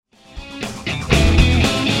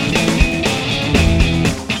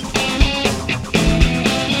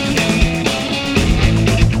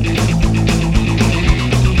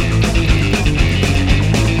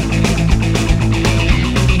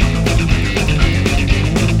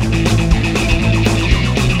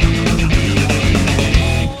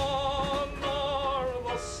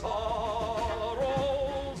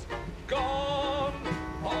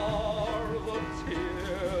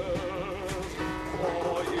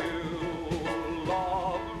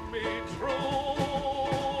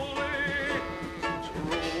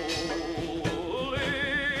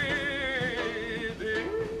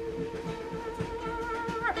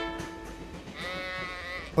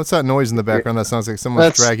What's that noise in the background? That sounds like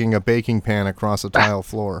someone's dragging a baking pan across a tile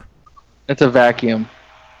floor. It's a vacuum.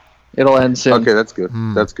 It'll end soon. Okay, that's good.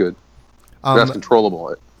 That's good. That's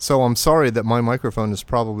controllable. So I'm sorry that my microphone is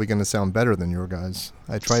probably going to sound better than your guys.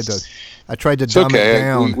 I tried to dumb it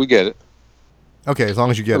down. We get it. Okay, as long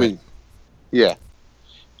as you get it. Yeah.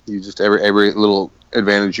 You just every little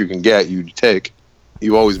advantage you can get, you take.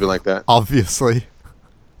 You've always been like that. Obviously.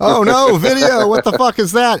 Oh no, video! What the fuck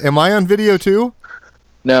is that? Am I on video too?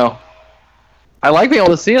 No. I like being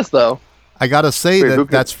able to see us though. I gotta say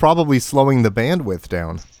that's probably slowing the bandwidth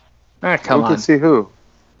down. Ah, come on. Who can see who?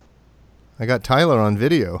 I got Tyler on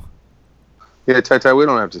video. Yeah, Ty, we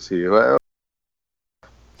don't have to see you.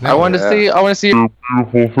 I want to see. Your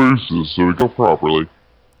beautiful faces, so we go properly.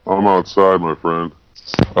 I'm outside, my friend.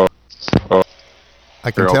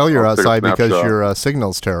 I can tell you're outside because your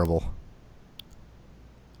signal's terrible.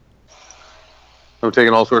 I'm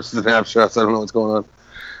taking all sorts of snapshots. I don't know what's going on.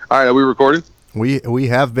 All right, are we recording? We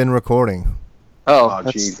have been recording. Oh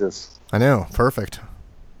Jesus! I know. Perfect.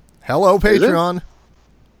 Hello, Patreon.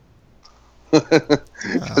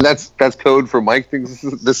 That's code for Mike thinks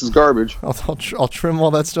this is garbage. I'll trim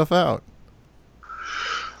all that stuff out.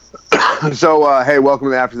 So, hey,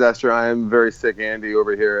 welcome to After Disaster. I am very sick Andy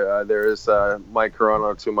over here. There is Mike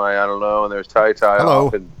Corona to my, I don't know, and there's Ty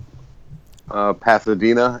off in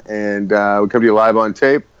Pasadena. And we come to you live on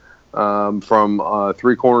tape from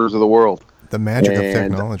 3 corners of the world. The magic of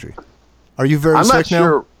technology. Are you very sick now?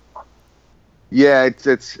 Sure. Yeah,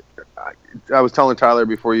 it's. I was telling Tyler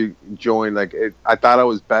before you joined, I thought I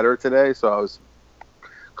was better today, so I was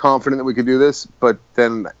confident that we could do this. But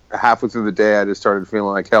then halfway through the day, I just started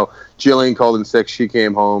feeling like hell. Jillian called in sick; she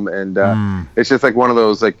came home, and it's just like one of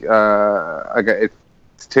those it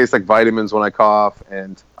tastes like vitamins when I cough,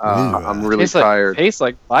 and I'm really tired. It tastes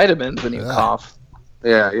like vitamins when you cough.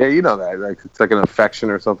 Yeah, you know that. It's like an infection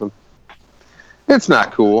or something. It's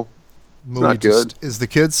not cool. It's not good. Is the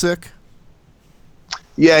kid sick?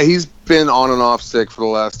 Yeah, he's been on and off sick for the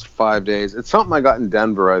last 5 days. It's something I got in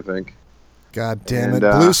Denver, I think. God damn it,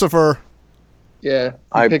 Lucifer! Yeah,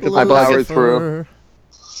 I powered through.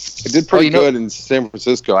 I did pretty good in San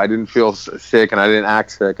Francisco. I didn't feel sick, and I didn't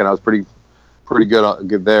act sick, and I was pretty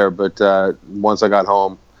good there. But once I got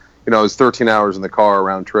home, it was 13 hours in the car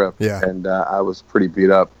round trip. Yeah, and I was pretty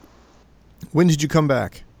beat up. When did you come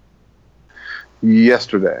back?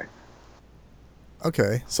 Yesterday.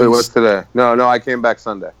 Okay. So what's today? No, I came back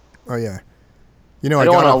Sunday. Oh yeah. I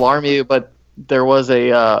don't want to alarm you, but there was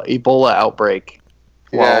a Ebola outbreak.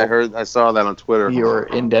 Yeah, I saw that on Twitter. You were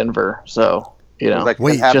in Denver, so it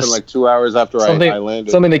happened 2 hours after I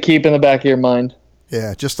landed. Something to keep in the back of your mind.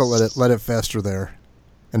 Yeah, just to let it fester there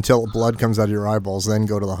until blood comes out of your eyeballs, then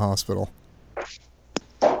go to the hospital.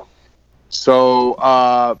 So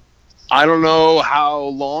I don't know how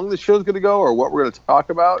long the show's going to go or what we're going to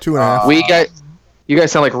talk about. 2.5. You guys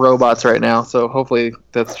sound like robots right now, so hopefully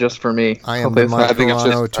that's just for me. I am the Mike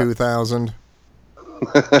Toronto 2000.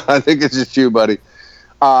 I think it's just you, buddy.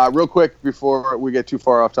 Real quick, before we get too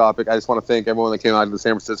far off topic, I just want to thank everyone that came out to the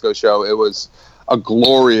San Francisco show. It was a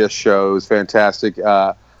glorious show. It was fantastic.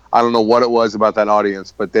 I don't know what it was about that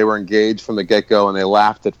audience, but they were engaged from the get-go, and they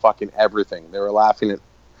laughed at fucking everything. They were laughing at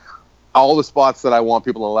all the spots that I want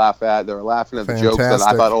people to laugh at. They were laughing at the jokes that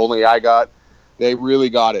I thought only I got. They really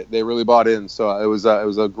got it. They really bought in. So it was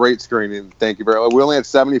a great screening. Thank you very much. We only had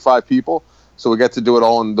 75 people, so we got to do it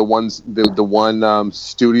all in the one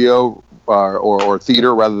studio or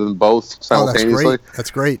theater rather than both simultaneously. That's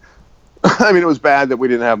great. I mean, it was bad that we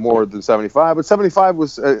didn't have more than 75, but 75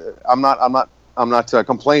 was. I'm not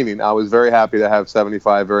complaining. I was very happy to have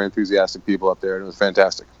 75 very enthusiastic people up there, and it was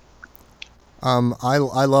fantastic. I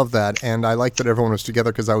love that, and I like that everyone was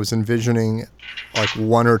together because I was envisioning like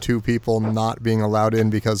 1 or 2 people not being allowed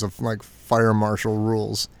in because of like fire marshal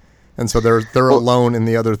rules, and so they're alone in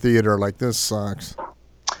the other theater. Like, this sucks.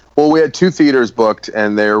 Well, we had 2 theaters booked,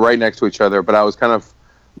 and they were right next to each other, but I was kind of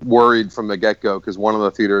worried from the get-go because one of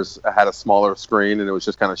the theaters had a smaller screen, and it was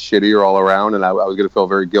just kind of shittier all around, and I was going to feel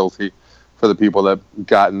very guilty for the people that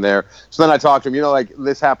got in there. So then I talked to him,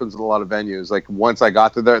 this happens in a lot of venues. Like, once I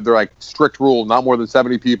got to there, they're like, strict rule, not more than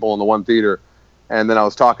 70 people in the one theater. And then I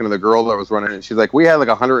was talking to the girl that was running it, and she's like, we had like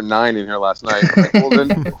 109 in here last night. I'm like, well,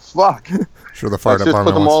 then, fuck. Sure, the fire department. Let's just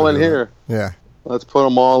put them all in here. Yeah. Let's put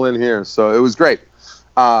them all in here. So it was great.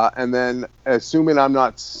 And then, assuming I'm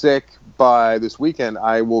not sick by this weekend,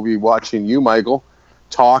 I will be watching you, Michael,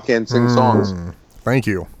 talk and sing songs. Thank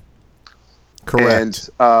you. Correct.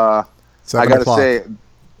 And I got to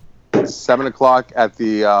say, 7 o'clock at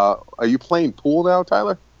the... are you playing pool now,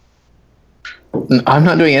 Tyler? I'm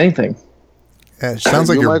not doing anything. It sounds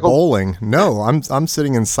like You, you're Michael? bowling. No, I'm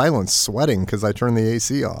sitting in silence, sweating because I turned the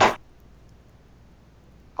AC off.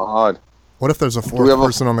 Odd. What if there's a we fourth have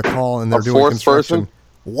person on the call and they're a doing fourth construction? person?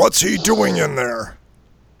 What's he doing in there?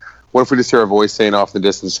 What if we just hear a voice saying off in the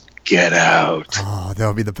distance, "Get out"? Oh, that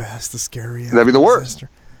would be the best, the scary. That'd be the worst.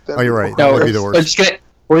 Oh, you're right. No, That would be the we're worst.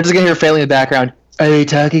 we're just gonna hear Failey in the background. Are they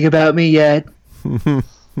talking about me yet? So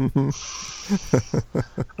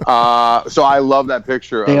I love that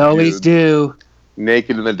picture. They of always you do.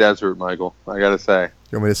 naked in the desert, Michael. I gotta say,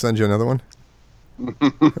 You want me to send you another one?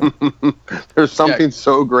 there's something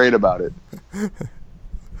so great about it.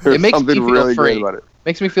 There's It makes me something feel really free. great about it.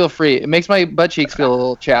 Makes me feel free. It makes my butt cheeks feel a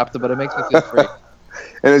little chapped, but it makes me feel free.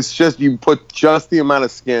 And it's just, you put just the amount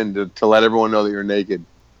of skin to let everyone know that you're naked.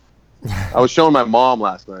 I was showing my mom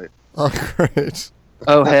last night. Oh, great.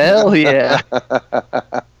 Oh hell yeah!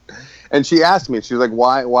 And she asked me, she was like,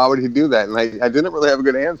 why would he do that? And I didn't really have a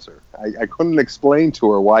good answer. I couldn't explain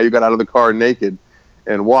to her why you got out of the car naked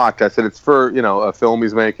and walked. I said, it's for, a film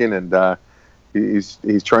he's making, and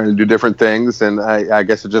he's trying to do different things, and I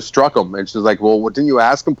guess it just struck him. And she's like, well, what, didn't you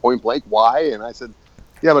ask him point blank why? And I said,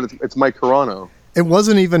 yeah, but it's Mike Carano. It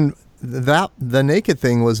wasn't even that. The naked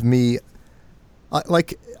thing was me.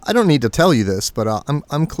 I don't need to tell you this, but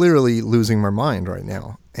I'm clearly losing my mind right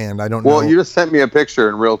now, and I don't know. Well, you just sent me a picture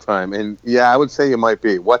in real time, and yeah, I would say you might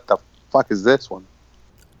be. What the fuck is this one?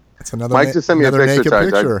 It's another. Mike just sent me a another picture.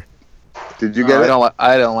 naked picture. Did you get it?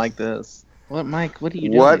 I don't like this. What, Mike? What are you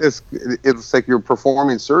doing? What is? It's like you're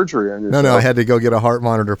performing surgery on yourself. No, I had to go get a heart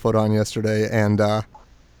monitor put on yesterday, and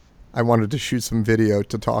I wanted to shoot some video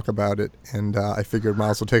to talk about it, and I figured might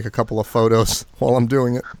as well take a couple of photos while I'm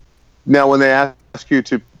doing it. Now, when they ask you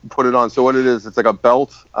to put it on, so what it is, it's like a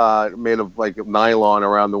belt made of like nylon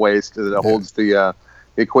around the waist that holds the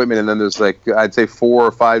equipment, and then there's like, I'd say 4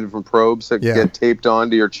 or 5 different probes that get taped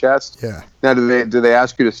onto your chest. Yeah. Now, do they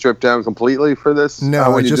ask you to strip down completely for this? No,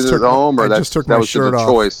 when I you just did it took at home, or I just took that my was just shirt a off,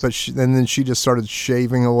 choice? but and then she just started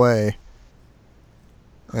shaving away.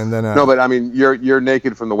 And then No, but I mean, you're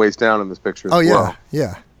naked from the waist down in this picture. Oh as yeah,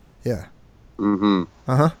 well. yeah.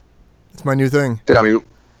 Mm-hmm. It's my new thing. I mean,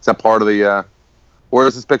 is that part of the? Where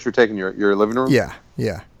is this picture taken? Your living room? Yeah.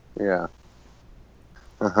 Yeah.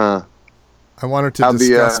 Uh-huh. I wanted to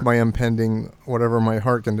discuss my impending whatever my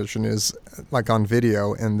heart condition is, like on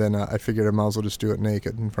video, and then I figured I might as well just do it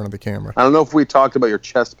naked in front of the camera. I don't know if we talked about your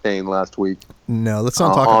chest pain last week. No, let's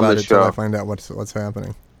not talk on about the it until show. I find out what's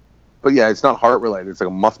happening. But yeah, it's not heart related. It's like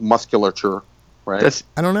a musculature, right?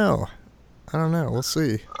 I don't know. We'll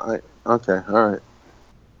see. Okay, all right.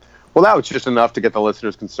 Well, that was just enough to get the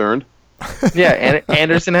listeners concerned. Yeah, and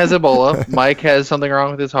Anderson has Ebola. Mike has something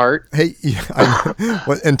wrong with his heart. Hey,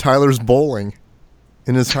 and Tyler's bowling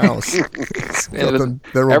in his house.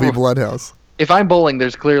 There will be blood house. If I'm bowling,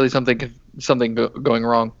 there's clearly something going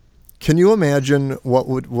wrong. Can you imagine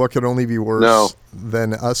what could only be worse No.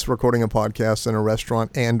 than us recording a podcast in a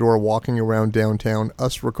restaurant and/or walking around downtown,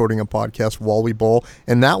 us recording a podcast while we bowl?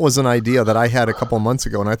 And that was an idea that I had a couple months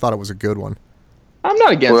ago, and I thought it was a good one. I'm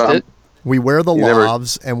not against it. We wear the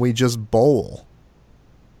lavs and we just bowl.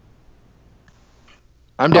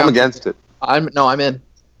 I'm down. I'm against it. I'm in.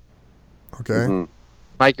 Okay. Mm-hmm.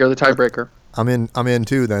 Mike, you're the tiebreaker. I'm in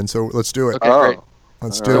too then, so let's do it. Okay, great.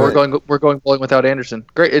 Let's So do it. we're going bowling without Anderson.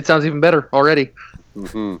 Great. It sounds even better already.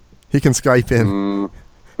 Mm-hmm. He can Skype in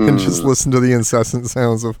and just listen to the incessant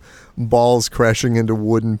sounds of balls crashing into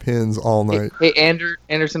wooden pins all night. Hey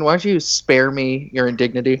Anderson, why don't you spare me your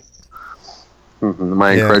indignity?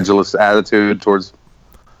 My incredulous attitude towards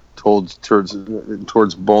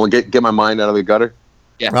bowling. Get my mind out of the gutter.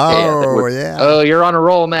 Yeah. Oh, yeah. Oh, you're on a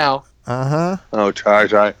roll now. Uh-huh. Oh,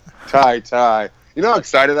 tie. You know how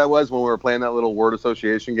excited I was when we were playing that little word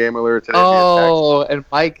association game earlier today? Oh, and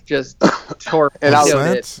Mike just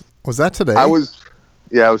torpedoed it. Was that today? It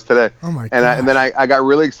was today. Oh my god! And then I got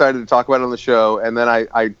really excited to talk about it on the show, and then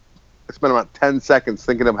I spent about 10 seconds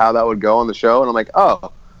thinking of how that would go on the show, and I'm like,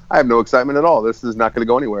 oh, I have no excitement at all. This is not going to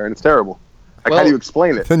go anywhere, and it's terrible. Like, how do you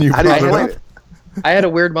explain it? How do you explain it? I had a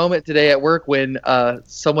weird moment today at work when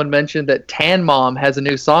someone mentioned that Tan Mom has a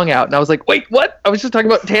new song out, and I was like, wait, what? I was just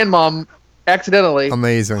talking about Tan Mom accidentally.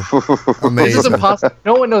 Amazing. This is impossible.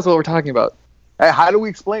 No one knows what we're talking about. Hey, how do we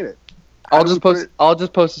explain it? I'll just post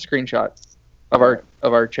a screenshot of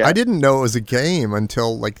our chat. I didn't know it was a game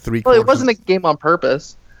until like 3 Well, it wasn't a game on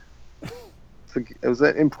purpose. It was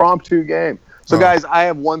an impromptu game. So, guys, I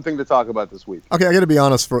have one thing to talk about this week. Okay, I got to be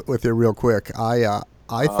honest with you real quick. I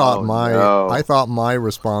thought my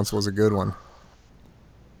response was a good one.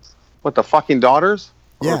 What, the fucking daughters?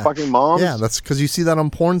 Yeah. Or fucking moms? Yeah, that's because you see that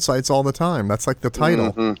on porn sites all the time. That's like the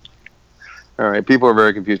title. Mm-hmm. All right, people are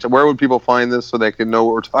very confused. Where would people find this so they can know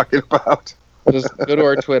what we're talking about? Just go to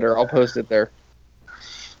our Twitter. I'll post it there.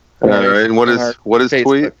 All right, and what is Facebook.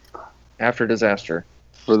 tweet? After disaster.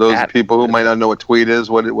 For those people who might not know what tweet is,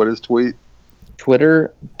 what is tweet?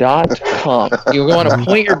 Twitter.com. You want to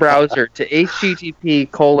point your browser to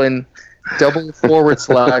http://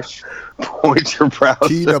 Point your browser.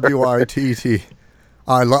 TWITT.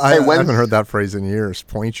 I haven't heard that phrase in years.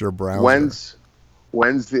 Point your browser.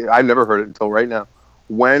 When's the? I've never heard it until right now.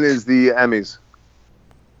 When is the Emmys?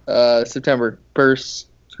 September 1st,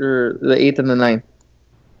 or the 8th and the 9th.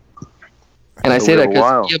 And I say that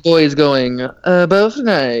because your boy is going both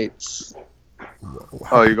nights.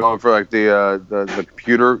 Oh, you're going for like the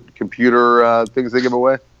computer things they give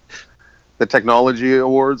away, the technology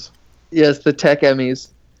awards. Yes, the tech Emmys.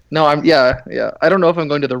 No, I don't know if I'm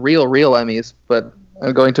going to the real Emmys, but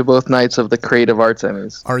I'm going to both nights of the Creative Arts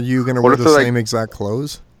Emmys. Are you going to wear the same exact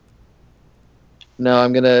clothes? No,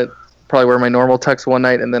 I'm going to probably wear my normal tux one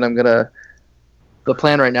night, and then the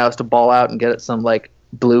plan right now is to ball out and get some like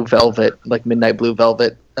blue velvet, like midnight blue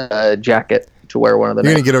velvet jacket to wear one of the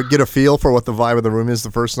nights. You're going to get a feel for what the vibe of the room is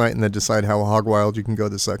the first night and then decide how hog wild you can go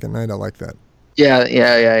the second night. I like that.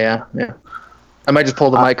 Yeah. I might just pull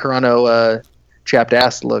the Mike Carano chapped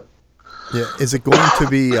ass look. Yeah. Is it going to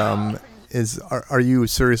be, are you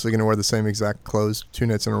seriously going to wear the same exact clothes 2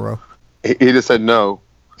 nights in a row? He just said no.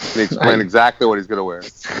 And he explained exactly what he's going to wear.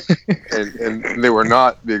 and they were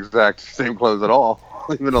not the exact same clothes at all,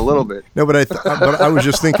 even a little bit. No, but I was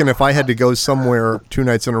just thinking if I had to go somewhere 2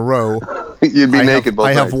 nights in a row, you'd be naked both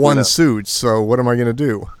nights. I have one suit, so what am I going to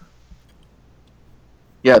do?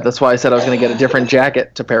 Yeah, that's why I said I was going to get a different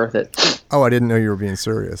jacket to pair with it. Oh, I didn't know you were being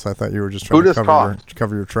serious. I thought you were just trying to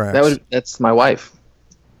cover your tracks. That's my wife.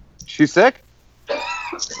 She's sick?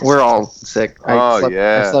 We're all sick.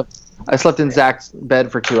 I slept in Zach's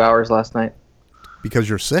bed for 2 hours last night. Because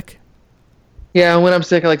you're sick? Yeah, when I'm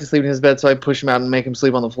sick, I like to sleep in his bed, so I push him out and make him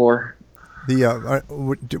sleep on the floor. Aren't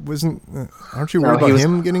you worried about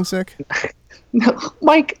him getting sick? No,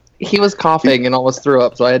 Mike. He was coughing and almost threw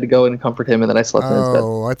up, so I had to go and comfort him, and then I slept in his bed.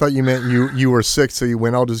 Oh, I thought you meant you were sick, so you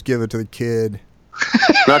went, I'll just give it to the kid.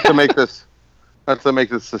 Not to make this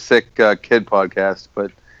a sick kid podcast,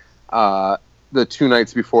 but the 2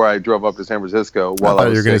 nights before I drove up to San Francisco, I thought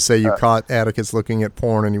you were going to say you caught Atticus looking at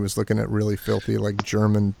porn, and he was looking at really filthy, like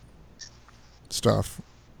German stuff.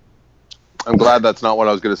 I'm glad that's not what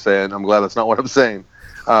I was going to say, and I'm glad that's not what I'm saying.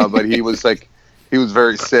 But he was like... He was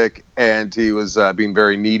very sick, and he was being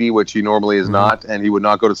very needy, which he normally is not, and he would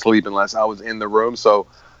not go to sleep unless I was in the room. So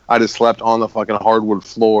I just slept on the fucking hardwood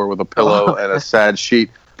floor with a pillow and a sad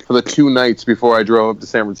sheet for the 2 nights before I drove up to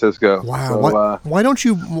San Francisco. Wow. So, why don't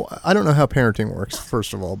you... I don't know how parenting works,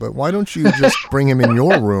 first of all, but why don't you just bring him in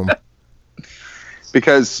your room?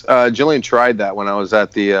 Because Jillian tried that when I was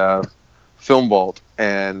at the film vault,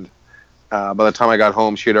 and... by the time I got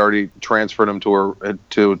home, she had already transferred him to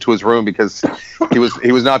his room because he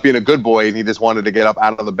was not being a good boy, and he just wanted to get up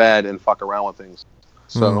out of the bed and fuck around with things.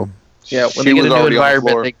 So yeah, when they get a new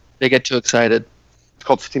environment, they get too excited. It's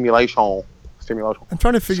called stimulation. I'm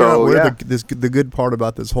trying to figure out where the good part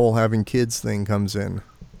about this whole having kids thing comes in.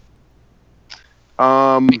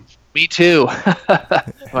 Me too.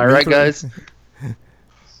 Am I right, guys?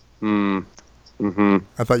 Mm-hmm.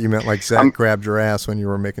 I thought you meant like Zach grabbed your ass when you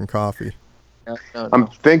were making coffee. No. I'm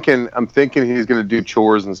thinking he's going to do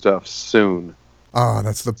chores and stuff soon. Oh,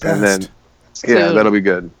 that's the best. And then, yeah, that'll be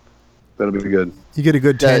good. You get a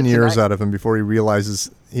good 10 years out of him before he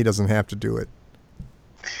realizes he doesn't have to do it.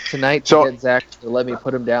 Tonight, to get Zach to let me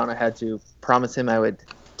put him down, I had to promise him I would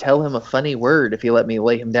tell him a funny word if he let me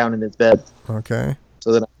lay him down in his bed. Okay.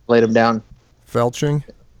 So then I laid him down. Felching?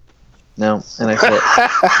 No, and I said,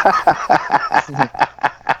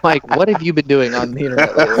 Mike, what have you been doing on the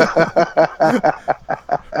internet lately?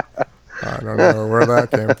 I don't know where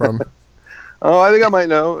that came from. Oh, I think I might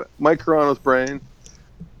know. Mike Carano's brain.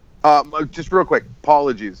 Just real quick,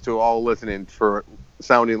 apologies to all listening for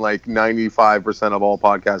sounding like 95% of all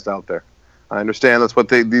podcasts out there. I understand that's what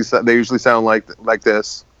they usually sound like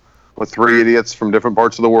this, with 3 idiots from different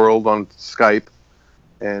parts of the world on Skype.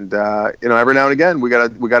 And every now and again we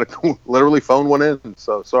gotta literally phone one in.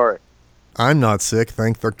 So sorry. I'm not sick.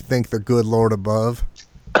 Thank the good Lord above.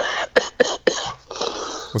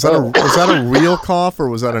 Was that a real cough or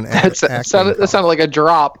was that an acting that sounded like a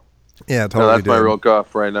drop. Yeah, totally. No, that's my real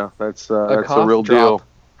cough right now. That's the real drop.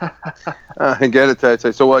 Deal. I get it, Ted.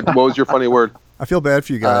 So what was your funny word? I feel bad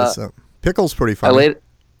for you guys. Pickle's pretty funny.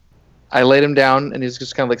 I laid him down, and he was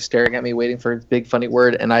just kind of like staring at me, waiting for his big funny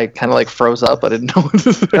word, and I kind of like froze up. I didn't know what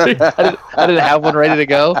to say. I didn't have one ready to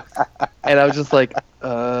go, and I was just like,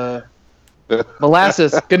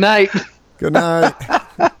 Molasses. Good night. Good night.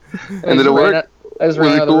 And did it work? I just Was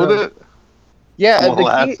ran he out of cool the with room. it? Yeah,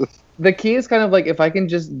 Molasses. the key is kind of like if I can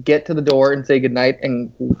just get to the door and say goodnight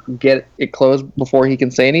and get it closed before he can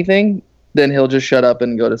say anything, then he'll just shut up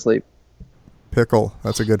and go to sleep. Pickle.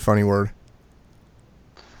 That's a good funny word.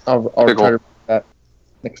 I'll Pickle. try to do that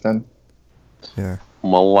next time. Yeah.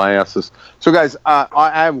 Molasses. So, guys,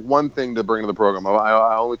 I have one thing to bring to the program.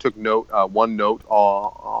 I only took one note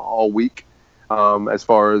all week as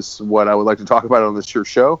far as what I would like to talk about on this year's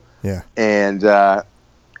show. Yeah. And I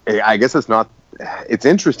guess it's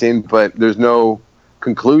interesting, but there's no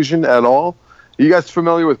conclusion at all. Are you guys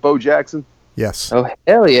familiar with Bo Jackson? Yes. Oh,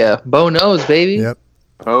 hell yeah. Bo knows, baby. Yep.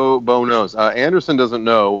 Oh, Bo knows. Anderson doesn't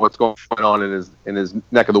know what's going on in his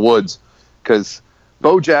neck of the woods because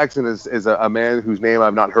Bo Jackson is a man whose name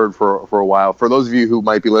I've not heard for a while. For those of you who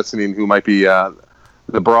might be listening, who might be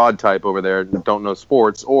the broad type over there that don't know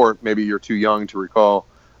sports, or maybe you're too young to recall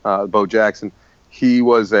Bo Jackson, he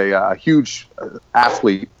was a huge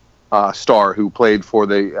athlete star who played for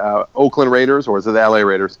the Oakland Raiders, or was it the LA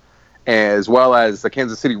Raiders, as well as the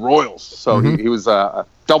Kansas City Royals. So he was a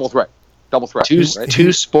double threat.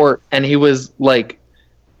 Two sport, and he was like,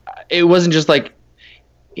 it wasn't just like,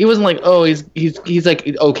 he wasn't like, oh, he's like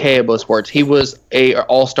okay at both sports. He was a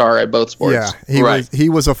all-star at both sports. Yeah, he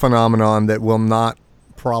was a phenomenon that will not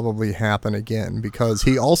probably happen again because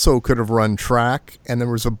he also could have run track, and there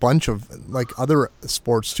was a bunch of like other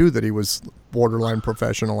sports too that he was borderline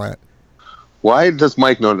professional at. Why does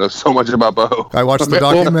Mike know so much about Bo? I watched the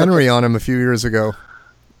documentary on him a few years ago.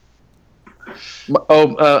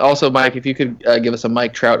 Oh, also, Mike, if you could give us a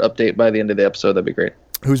Mike Trout update by the end of the episode, that'd be great.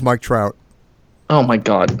 Who's Mike Trout? Oh my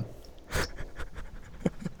God.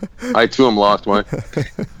 I too am lost, Mike.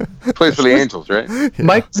 Plays for the Angels, right? Yeah.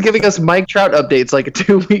 Mike was giving us Mike Trout updates like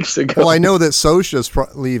 2 weeks ago. Well, I know that Sosha's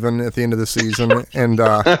leaving at the end of the season, and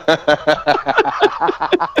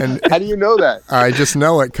How do you know that? I just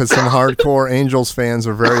know it because some hardcore Angels fans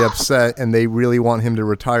are very upset, and they really want him to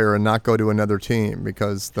retire and not go to another team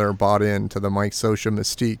because they're bought into the Mike Sosha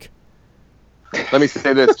mystique. Let me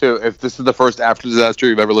say this too: if this is the first after disaster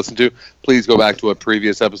you've ever listened to, please go back to a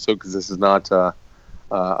previous episode because this is not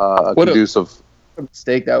conducive. What a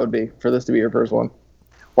mistake that would be for this to be your first one.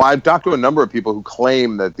 Well, I've talked to a number of people who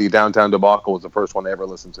claim that the downtown debacle was the first one they ever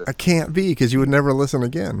listened to. It can't be because you would never listen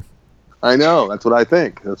again. I know. That's what I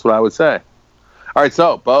think. That's what I would say. All right,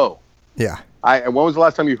 so Bo. Yeah. When was the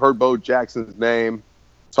last time you heard Bo Jackson's name?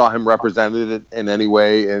 Saw him represented in any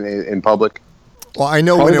way in public? Well, I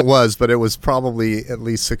know when it was, but it was probably at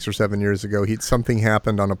least 6 or 7 years ago. Something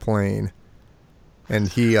happened on a plane, and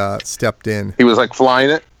he stepped in. He was like flying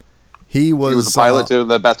it. He was the pilot too,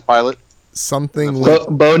 the best pilot. Something.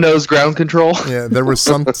 Bo knows ground control. Yeah, there was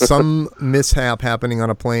some mishap happening on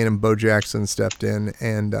a plane, and Bo Jackson stepped in,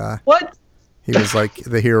 and What? he was like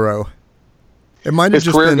the hero. It might have His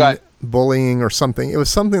just career been bullying or something. It was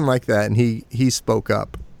something like that, and he spoke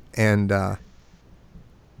up, and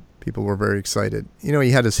people were very excited. You know,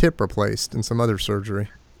 he had his hip replaced and some other surgery.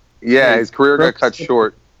 Yeah, his career got cut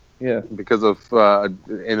short. Yeah. Because of an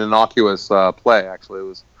innocuous play. Actually, it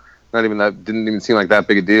was not even that. Didn't even seem like that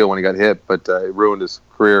big a deal when he got hit, but it ruined his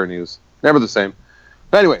career, and he was never the same.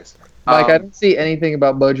 But anyways, Mike, I don't see anything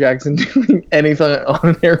about Bo Jackson doing anything on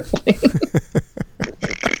an airplane.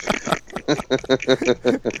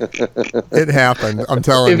 It happened. I'm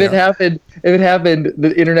telling If you. it happened,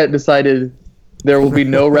 the internet decided there will be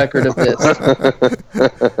no record of this.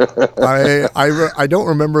 I don't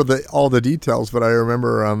remember all the details, but I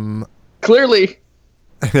remember. Clearly.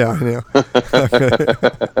 Yeah, I know.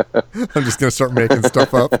 I'm just gonna start making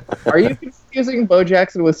stuff up. Are you confusing Bo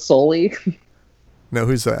Jackson with Sully? No,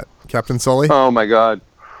 who's that? Captain Sully? oh my God,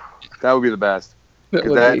 that would be the best. That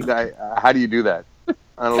would be. How do you do that?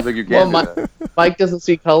 I don't think you can do that. Mike doesn't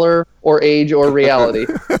see color or age or reality.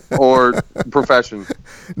 Or profession.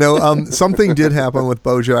 No, something did happen with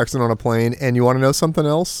Bo Jackson on a plane, and you want to know something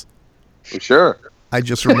else? Sure. I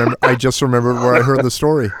just remembered where I heard the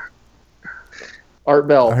story. Art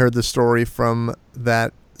Bell. I heard the story from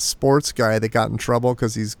that sports guy that got in trouble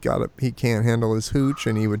because he can't handle his hooch,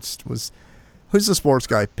 and he was who's the sports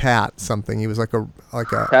guy? Pat something. He was like a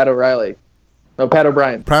Pat O'Reilly. No, Pat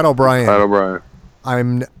O'Brien. Pat O'Brien. Pat O'Brien.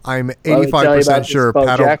 I'm 85% sure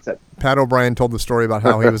Pat O'Brien told the story about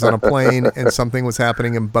how he was on a plane and something was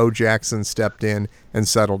happening and Bo Jackson stepped in and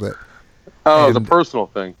settled it. Oh, it's a personal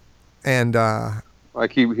thing. And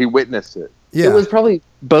like he witnessed it. Yeah. It was probably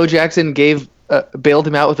Bo Jackson bailed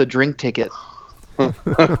him out with a drink ticket.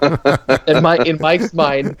 In Mike's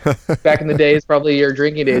mind, back in the days, probably your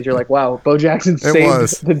drinking days, you're like, wow, Bo Jackson was.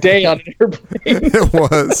 saved the day on an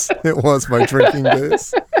airplane. It was my drinking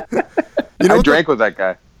days. You know I drank with that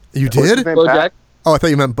guy. You What's his did? name, Bo Pat? Jack- Oh, I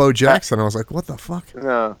thought you meant Bo Jackson. I was like, what the fuck?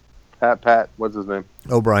 No, Pat. What's his name?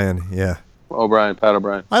 O'Brien, yeah. O'Brien. Pat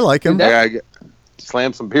O'Brien. I like him. That- I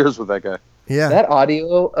slammed some beers with that guy. Yeah. That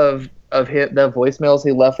audio of him, the voicemails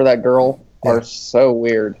he left for that girl are so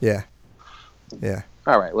weird. Yeah. Yeah.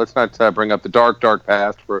 All right, let's not bring up the dark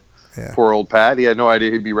past for poor old Pat. He had no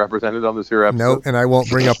idea he'd be represented on this here episode. No, and I won't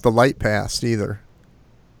bring up the light past either.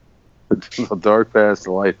 The dark past,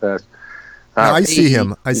 the light past. No, I see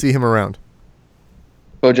him. I see him around.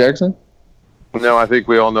 Bo Jackson? No, I think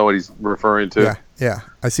we all know what he's referring to. Yeah. Yeah.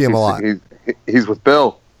 I see him a lot. He's with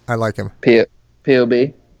Bill. I like him.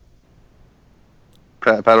 POB?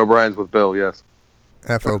 Pat O'Brien's with Bill, yes.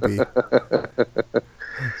 FOB.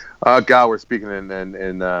 God, we're speaking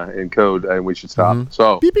in code, and we should stop. Mhm.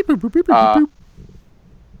 So, Beep, beep, boop, boop, beep, boop, boop.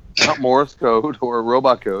 not Morse code or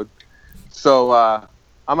robot code. So,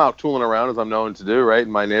 I'm out tooling around as I'm known to do, right,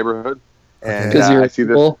 in my neighborhood. And Because you're I see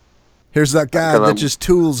this. cool? Here's that guy that just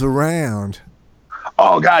tools around.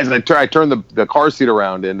 Oh, guys, I turned the car seat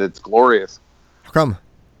around, and it's glorious. How come?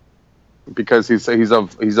 Because he's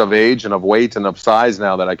of age and of weight and of size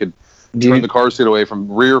now that I could turn the car seat away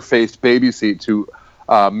from rear-faced baby seat to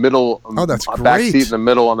middle that's back great. seat in the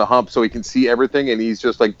middle on the hump, so he can see everything, and he's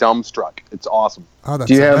just like dumbstruck. It's awesome. Oh, that's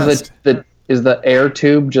Do you the have best. is the air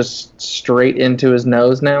tube just straight into his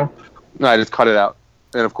nose now? No, I just cut it out,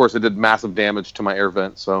 and of course, it did massive damage to my air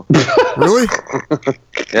vent. So Really?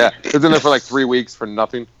 yeah, it was in there for like 3 weeks for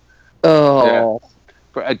nothing. Oh.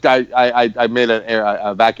 I made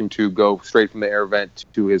a vacuum tube go straight from the air vent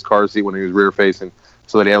to his car seat when he was rear facing,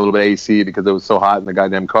 so that he had a little bit of AC because it was so hot in the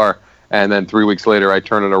goddamn car. And then 3 weeks later, I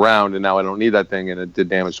turned it around, and now I don't need that thing, and it did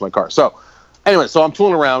damage to my car. So, anyway, so I'm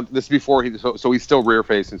tooling around. This is before so he's still rear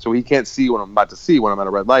facing, so he can't see what I'm about to see when I'm at a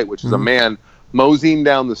red light, which is a man moseying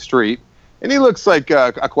down the street, and he looks like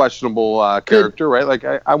a questionable character, right? Like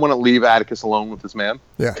I want to leave Atticus alone with this man.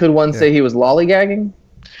 Yeah. Could one say he was lollygagging?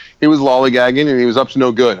 He was lollygagging, and he was up to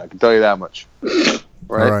no good. I can tell you that much. Right?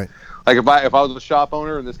 All right. Like if I was a shop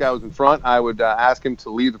owner and this guy was in front, I would ask him to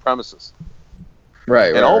leave the premises.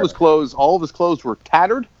 Right. And all of his clothes were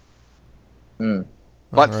tattered, Mm.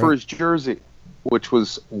 but All right. for his jersey, which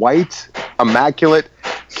was white, immaculate,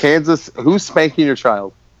 Kansas. Who's spanking your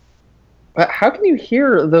child? How can you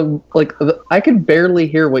hear I could barely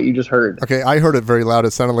hear what you just heard. Okay, I heard it very loud.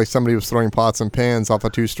 It sounded like somebody was throwing pots and pans off a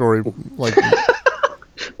two-story, like,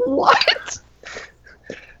 What?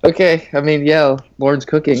 Okay, I mean, yeah, Lauren's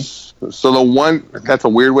cooking. So that's a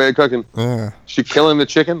weird way of cooking. yeah. She killing the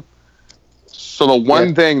chicken. So the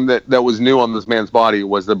one thing that was new on this man's body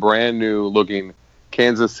was the brand new looking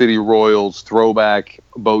Kansas City Royals throwback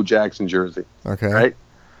Bo Jackson jersey. Okay. Right?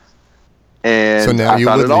 And So now I you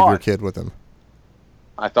thought would it leave your odd. kid with him.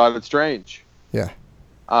 I thought it strange. Yeah.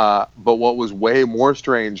 But what was way more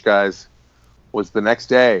strange, guys, was the next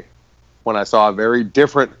day when I saw a very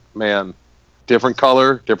different man, different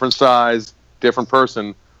color, different size, different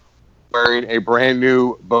person, wearing a brand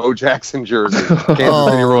new Bo Jackson jersey, Kansas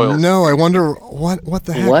City Royals. No, I wonder what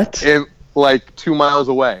the heck. What? In like 2 miles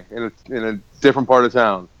away in a different part of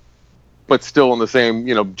town, but still in the same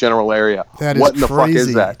general area. That is what in the crazy. fuck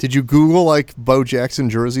is that? Did you Google like Bo Jackson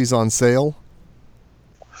jerseys on sale?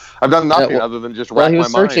 I've done nothing well- other than just Well, rack he my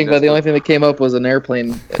was mind. searching, but the only thing that came up was an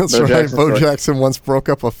airplane. That's Bo right. Jackson Bo story. Jackson once broke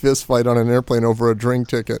up a fist fight on an airplane over a drink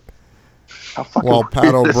ticket, How fucking while weird Pat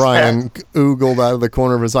is O'Brien oogled out of the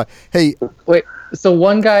corner of his eye. Hey, Wait, so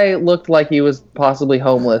one guy looked like he was possibly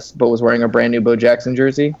homeless, but was wearing a brand new Bo Jackson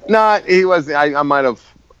jersey? that? Nah, he was. I might have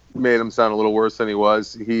made him sound a little worse than he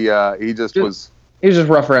was. He just was. He was just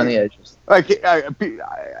rough around the edges. Like, if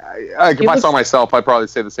I looks- saw myself, I'd probably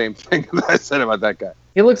say the same thing that I said about that guy.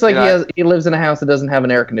 He looks like You know, he lives in a house that doesn't have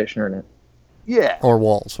an air conditioner in it. Yeah. or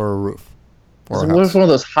walls, or a roof, or a It's house. one of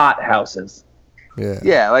those hot houses. Yeah.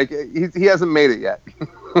 Yeah, like he hasn't made it yet.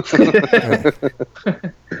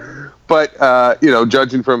 But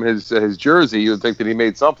judging from his jersey, you would think that he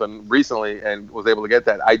made something recently and was able to get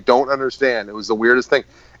that. I don't understand. It was the weirdest thing,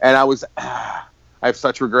 and I have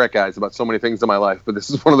such regret, guys, about so many things in my life. But this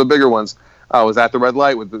is one of the bigger ones. I was at the red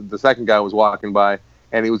light with the second guy was walking by,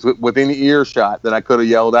 and he was within earshot that I could have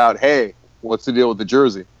yelled out, "Hey, what's the deal with the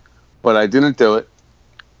jersey?" But I didn't do it,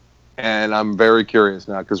 and I'm very curious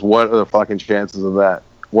now because what are the fucking chances of that?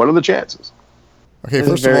 What are the chances? Okay, This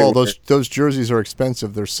is first of very all, weird. those jerseys are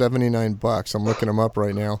expensive. They're $79. I'm looking them up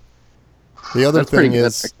right now. The other That's pretty thing good,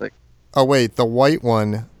 is, actually. oh wait, the white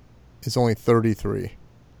one is only $33.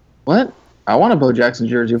 What? I want a Bo Jackson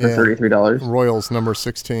jersey for $33. Royals number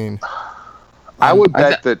 16. I would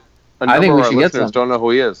bet that a I number think of we our should get listeners some. don't know who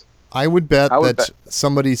he is. I would bet I would that bet.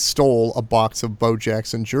 somebody stole a box of Bo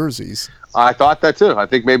Jackson jerseys. I thought that too. I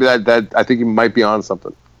think maybe that I think he might be on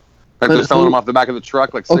something. Like But they're selling who- them off the back of the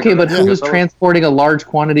truck. Like Okay, but who cigarettes. is transporting a large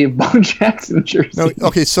quantity of Bo Jackson jerseys? No,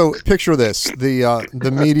 okay, so picture this: the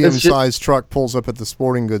medium-sized truck pulls up at the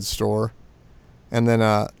sporting goods store, and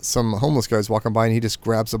then some homeless guy's walking by, and he just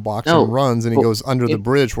grabs a box No. and runs, and he Well, goes under the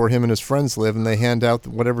bridge where him and his friends live, and they hand out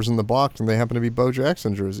whatever's in the box, and they happen to be Bo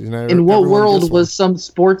Jackson jerseys. And In what everyone world gets was some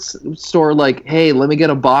sports store like, "Hey, let me get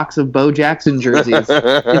a box of Bo Jackson jerseys"?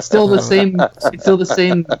 It's still the same. It's still the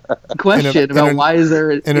same question about why is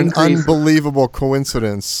there an in an increase? unbelievable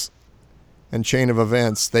coincidence and chain of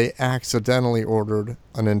events, they accidentally ordered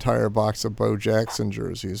an entire box of Bo Jackson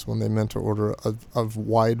jerseys when they meant to order a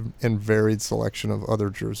wide and varied selection of other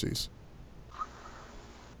jerseys.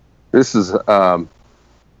 This is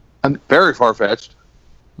very far fetched.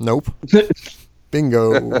 Nope.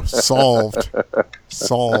 Bingo. Solved.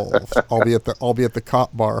 I'll be at the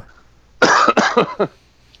cop bar.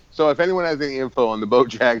 So if anyone has any info on the Bo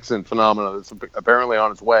Jackson phenomenon that's apparently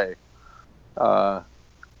on its way,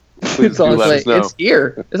 please It's on do its let way. us know. It's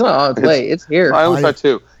here. It's not on its way. It's here. I always thought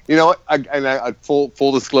too. You know what? I full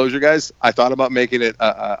disclosure, guys. I thought about making it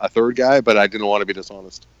a third guy, but I didn't want to be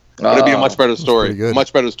dishonest. It'd be a much better story. pretty good.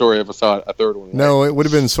 Much better story if I saw a third one. No, it would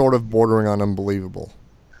have been sort of bordering on unbelievable.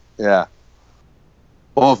 Yeah.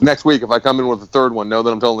 Well, if next week, if I come in with a third one, know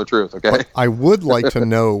that I'm telling the truth, okay? But I would like to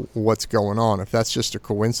know what's going on, if that's just a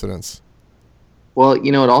coincidence. Well,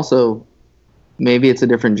 you know, it also maybe it's a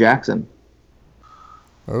different Jackson.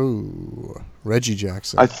 Oh, Reggie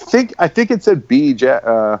Jackson. I think it said B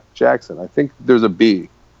Jackson. I think there's a B.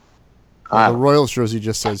 The Royals jersey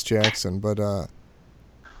just says Jackson, but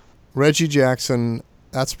Reggie Jackson,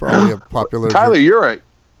 that's probably a popular. Tyler, you're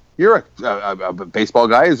a baseball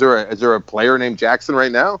guy. Is there a player named Jackson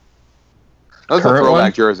right now? That's a Current throwback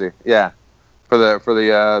one? jersey. Yeah, for the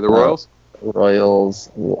Royals. Royals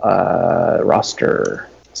roster.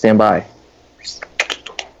 Stand by.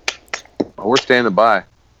 Oh, we're standing by.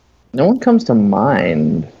 No one comes to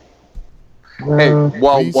mind. Hey,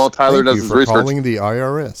 while Tyler Thank does you his for research, calling the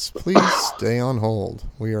IRS. Please stay on hold.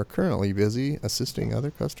 We are currently busy assisting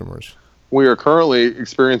other customers. we are currently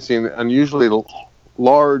experiencing unusually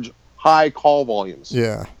large, high call volumes.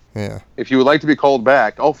 Yeah. If you would like to be called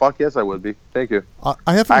back, oh fuck yes, I would be. Thank you. I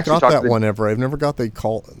haven't actually got talked that to the- one ever. I've never got the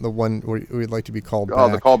one where we'd like to be called Oh,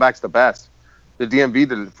 back. the callback's the best. The DMV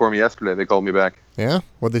did it for me yesterday. They called me back. Yeah?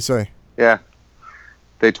 What'd they say? Yeah.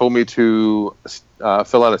 They told me to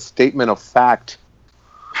fill out a statement of fact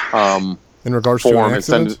In regards to an form and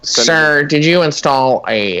send accident? it. Sir, did you install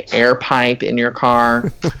a air pipe in your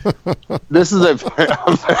car? This is a.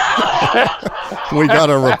 We got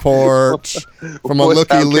a report from a What's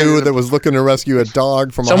looky happening? Lou that was looking to rescue a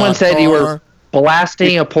dog from a Someone hot said you were car.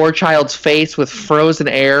 blasting a poor child's face with frozen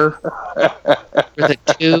air with a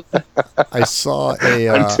tube. I saw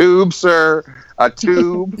A tube, sir. A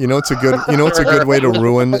tube. You know it's a good way to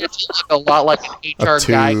ruin. It's a lot like an HR tube.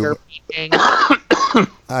 Geiger painting.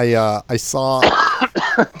 I saw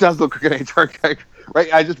It does look like an HR guy.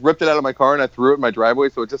 Right? I just ripped it out of my car and I threw it in my driveway,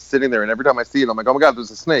 so it's just sitting there. And every time I see it, I'm like, oh my god, there's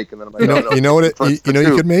a snake. And then I'm like, no. you know what it's the you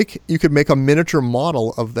tube. could make? You could make a miniature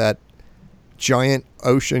model of that giant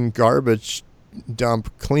ocean garbage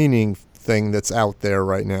dump cleaning thing that's out there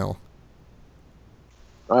right now.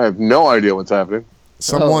 I have no idea what's happening.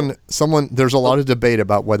 Someone there's a lot of debate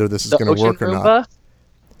about whether this is The going to ocean work or not.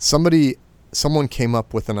 Roomba? Someone came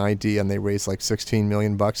up with an idea and they raised like $16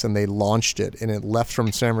 million and they launched it, and it left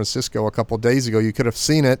from San Francisco a couple days ago. You could have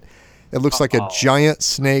seen it. It looks like a giant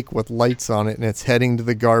snake with lights on it, and it's heading to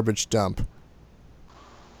the garbage dump.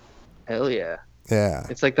 Hell yeah. Yeah.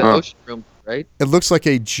 It's like the ocean room, right? It looks like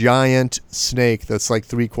a giant snake that's like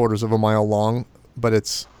 3/4 of a mile long, but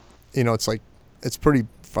it's pretty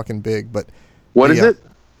fucking big. But What is it? Did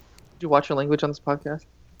you watch your language on this podcast?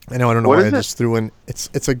 I don't know What why I is it? just threw in.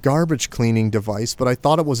 It's a garbage cleaning device, but I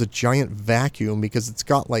thought it was a giant vacuum because it's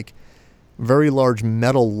got like very large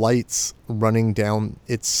metal lights running down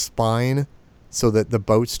its spine so that the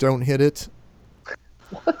boats don't hit it.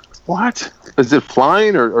 What? Is it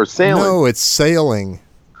flying or sailing? No, it's sailing.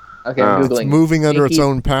 Okay, I'm It's Googling. moving under its Sneaky-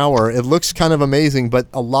 own power. It looks kind of amazing, but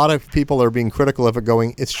a lot of people are being critical of it,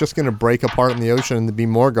 going, it's just going to break apart in the ocean and there'll be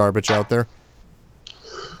more garbage out there.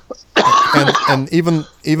 And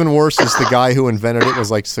even worse is the guy who invented it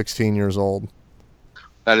was like 16 years old.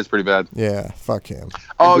 That is pretty bad. Yeah, fuck him.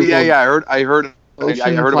 Oh Googled yeah. I heard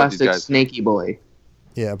Ocean about these plastic guys. snaky boy.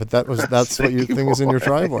 Yeah, but that's what you think is in your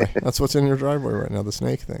driveway. That's what's in your driveway right now, the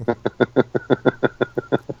snake thing.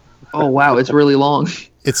 Oh wow, it's really long.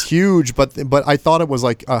 It's huge, but I thought it was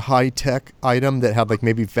like a high-tech item that had like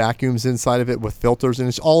maybe vacuums inside of it with filters,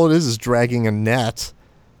 and all it is dragging a net.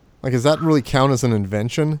 Like, does that really count as an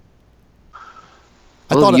invention?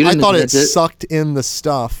 I thought it sucked in the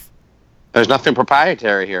stuff. There's nothing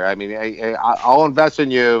proprietary here. I mean, I'll invest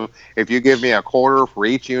in you if you give me a quarter for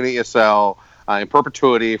each unit you sell in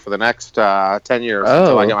perpetuity for the next 10 years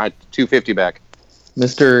until I get my $250 back.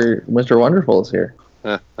 Mr. Wonderful is here.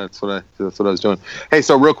 Yeah, that's what I was doing. Hey,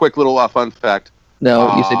 so real quick little fun fact.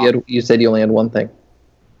 No, you said you only had one thing,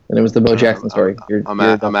 and it was the Bo Jackson story.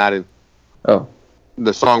 I'm adding. Oh,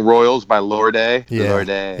 the song "Royals" by Lord A. Yeah, Lord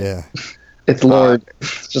A. Yeah. It's Lord.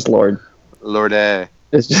 It's just Lord. Lord A.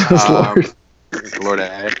 It's just Lord. Lord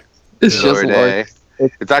A. It's just Lord. A.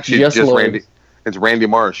 It's actually just Randy. It's Randy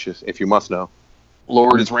Marsh, if you must know.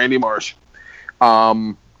 Lord is Randy Marsh.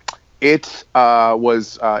 It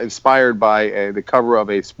was inspired by the cover of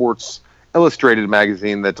a Sports Illustrated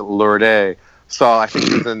magazine that Lourdes saw. I think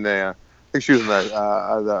she was in the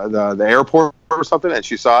airport or something, and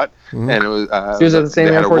she saw it. Mm-hmm. And it was she was at the same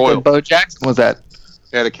airport that Bo Jackson was at.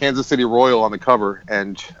 They had a Kansas City Royal on the cover,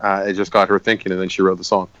 and it just got her thinking, and then she wrote the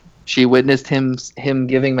song. She witnessed him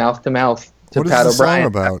giving mouth to mouth to Pat O'Brien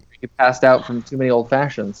about? He passed out from too many old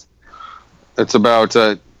fashions. It's about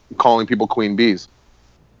calling people queen bees.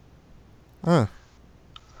 Huh.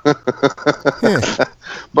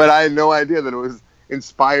 But I had no idea that it was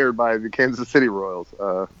inspired by the Kansas City Royals.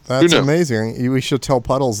 That's amazing. We should tell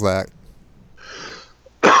Puddles that.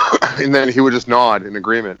 And then he would just nod in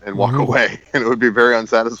agreement and walk away, and it would be very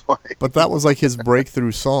unsatisfying. But that was like his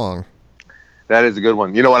breakthrough song. That is a good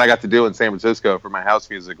one. You know what I got to do in San Francisco for my house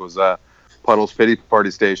music was Puddles' Pity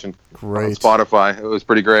Party Station on Spotify. It was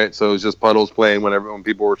pretty great. So it was just Puddles playing when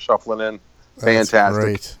people were shuffling in.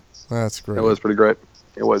 Fantastic. That's great. It was pretty great.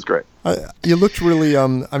 It was great. You looked really,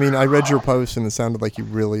 I read your post and it sounded like you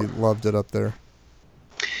really loved it up there.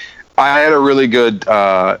 I had a really good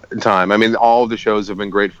time. I mean, all of the shows have been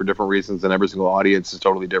great for different reasons, and every single audience is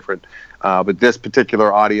totally different. But this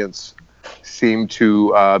particular audience seemed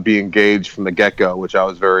to be engaged from the get-go, which I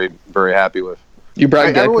was very, very happy with. You brought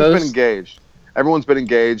geckos? Everyone's been engaged. Everyone's been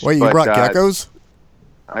engaged. Wait, you brought geckos?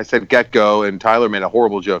 I said get-go, and Tyler made a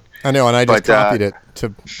horrible joke. I know, and I just copied it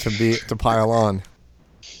to pile on.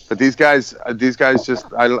 But these guys just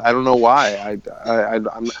I don't know why.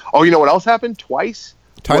 Oh, you know what else happened? Twice?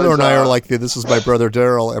 Tyler and I are like, this is my brother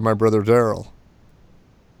Daryl and my brother Daryl.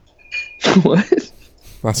 What?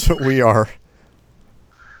 That's what we are.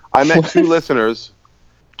 I met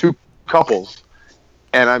two couples,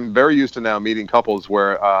 and I'm very used to now meeting couples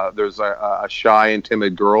where there's a shy and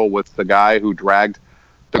timid girl with the guy who dragged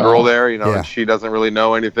the girl there, and she doesn't really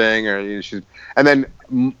know anything, and then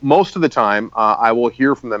most of the time I will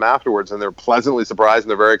hear from them afterwards, and they're pleasantly surprised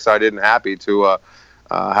and they're very excited and happy to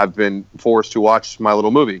have been forced to watch my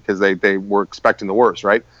little movie because they were expecting the worst,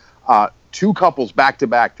 right? Two couples back to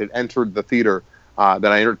back that entered the theater that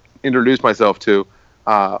I introduced myself to.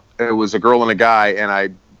 It was a girl and a guy, and I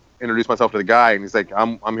introduced myself to the guy, and he's like,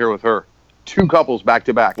 "I'm here with her." Two couples back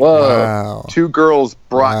to back. Whoa! Wow. Two girls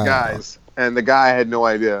brought guys, and the guy had no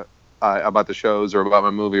idea about the shows or about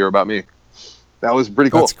my movie or about me. That was pretty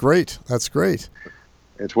cool. That's great.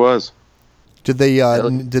 It was. Did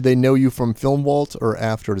they know you from Film Vault or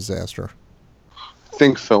after Disaster? I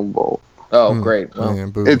think Film Vault. Oh, great.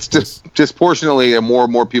 Well, it's disproportionately more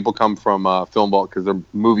and more people come from Film Vault because they're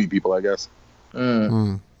movie people, I guess.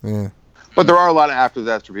 Yeah. But there are a lot of after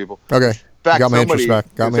disaster people. Okay. In fact, got my somebody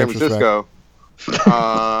interest back. in San Francisco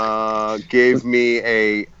gave me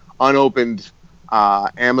a unopened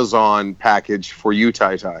Amazon package for you,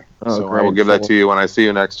 Tai Tai. So great. I will give that to you when I see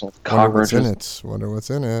you next time. Wonder what's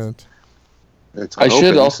in it. I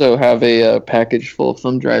should also have a package full of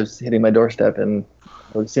thumb drives hitting my doorstep, and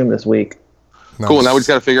I would assume this week. Nice. Cool. Now we just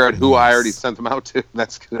got to figure out who I already sent them out to.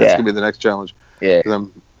 That's gonna be the next challenge. Yeah.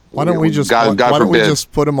 Why don't we just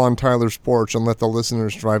put them on Tyler's porch and let the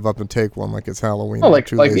listeners drive up and take one like it's Halloween? Oh, like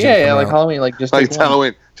Halloween, like just like take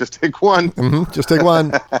Halloween. One. Just take one. Mm-hmm. Just take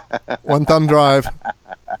one. One thumb drive.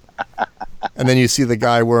 And then you see the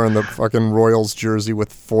guy wearing the fucking Royals jersey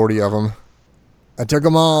with 40 of them. I took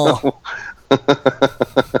them all.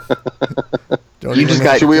 You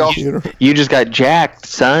just got jacked,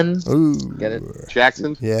 son. Ooh. Get it?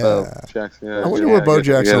 Jackson? Yeah. Jackson, I wonder where Bo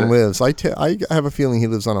Jackson lives. I have a feeling he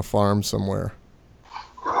lives on a farm somewhere.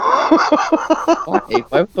 Why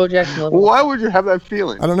would Bo Jackson live? Why would you have that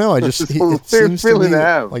feeling? I don't know. It seems to me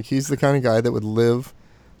like he's the kind of guy that would live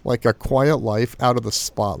like a quiet life out of the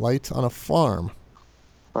spotlight on a farm.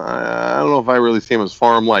 I don't know if I really see him as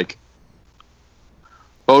farm-like.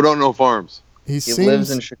 Bo don't know farms. He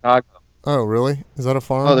lives in Chicago. Oh, really? Is that a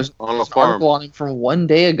farm? Oh, there's On a an farm. article on him from 1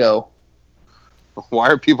 day ago Why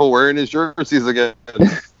are people wearing his jerseys again?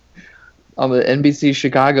 on the NBC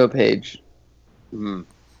Chicago page.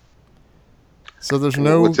 So there's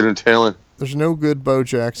What's it entailing? There's no good Bo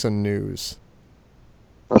Jackson news.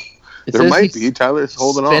 It There says might he's be. Tyler's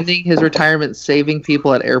holding off. spending his retirement saving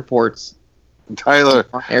people at airports, Tyler,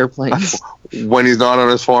 on airplanes. when he's not on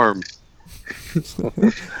his farm.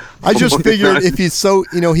 I just figured if he's so,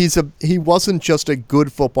 he wasn't just a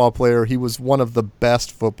good football player. He was one of the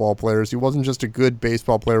best football players. He wasn't just a good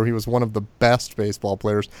baseball player. He was one of the best baseball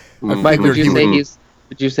players. Mike, would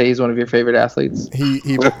you say he's one of your favorite athletes?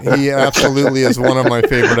 He absolutely is one of my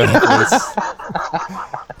favorite athletes.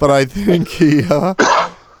 But I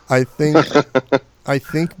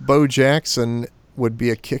think Bo Jackson would be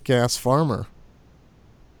a kick-ass farmer.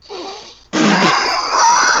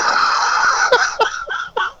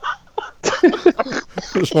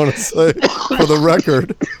 Just want to say, for the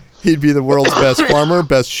record, he'd be the world's best farmer,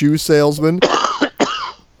 best shoe salesman,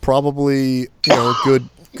 probably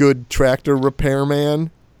good tractor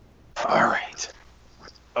repairman. All right.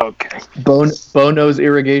 Okay. Bo knows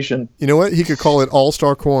irrigation. You know what? He could call it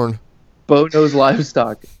all-star corn. Bo knows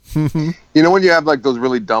livestock. You know when you have like those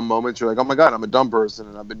really dumb moments, you're like, oh my God, I'm a dumb person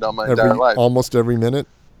and I've been dumb my entire life. Almost every minute.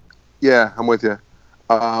 Yeah, I'm with you.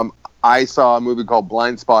 I saw a movie called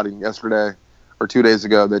Blind Spotting yesterday or 2 days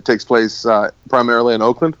ago that takes place primarily in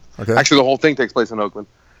Oakland. Okay. Actually, the whole thing takes place in Oakland.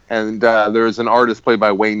 And there's an artist played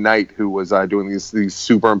by Wayne Knight who was doing these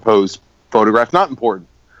superimposed photographs. Not important.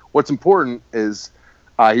 What's important is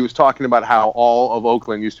he was talking about how all of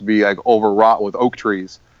Oakland used to be like overwrought with oak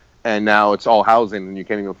trees, and now it's all housing, and you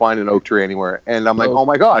can't even find an oak tree anywhere. And I'm like, oh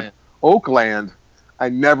my God, man. Oakland. I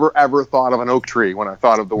never ever thought of an oak tree when I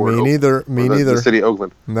thought of the word. Me neither. Me neither. The city of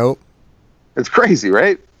Oakland. Nope. It's crazy,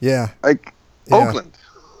 right? Yeah. Like Oakland.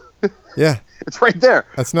 Yeah. It's right there.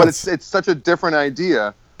 That's nuts. But it's such a different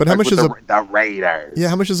idea. But how much is the Raiders? Yeah,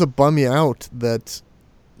 how much does it bum you out that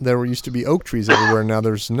there used to be oak trees everywhere and now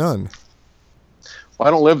there's none? Well,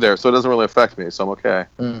 I don't live there, so it doesn't really affect me, so I'm okay.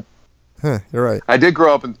 Huh, you're right. I did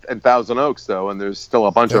grow up in Thousand Oaks, though, and there's still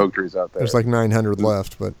a bunch of oak trees out there. There's like 900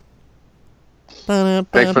 left, but...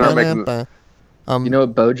 Thanks for not making... You know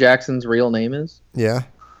what Bo Jackson's real name is? Yeah.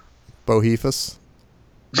 Bohephus.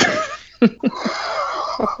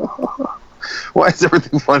 Why is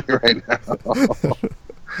everything funny right now?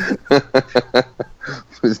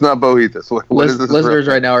 It's not Bohephus. What is this? Listeners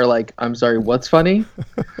right now are like, I'm sorry, what's funny?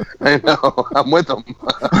 I know. I'm with them.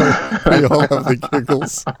 We all have the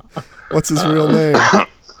giggles. What's his real name? I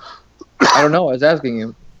don't know. I was asking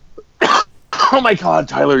him. Oh my God,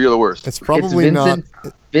 Tyler, you're the worst. It's probably not...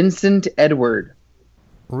 Vincent Edward.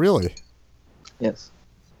 Really? Yes.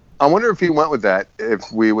 I wonder if he went with that, if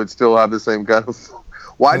we would still have the same kind of...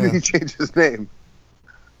 Why did he change his name?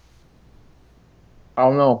 I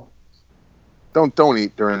don't know. Don't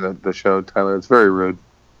eat during the show, Tyler. It's very rude.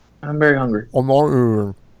 I'm very hungry. I'm not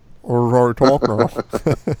even... Or already talking.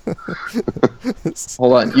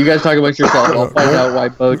 Hold on. You guys talk about yourself. I'll find out why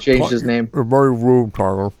Bo changed his name. Very rude,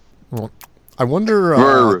 Tyler. I wonder...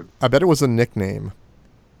 Very rude. I bet it was a nickname.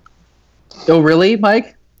 Oh, really,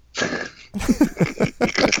 Mike?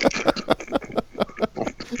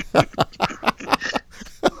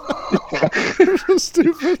 You're so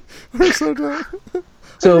stupid. We're so dumb.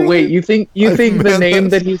 So wait, you think the name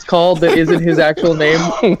that he's called that isn't his actual name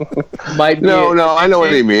might be? No, I know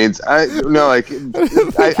what he means. I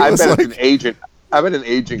bet it's an agent. I bet an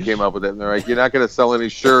agent came up with it, and they're like, "You're not going to sell any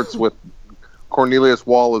shirts with Cornelius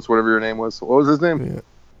Wallace, whatever your name was. What was his name? Yeah.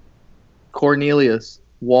 Cornelius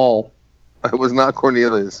Wall. It was not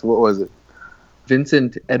Cornelius. What was it?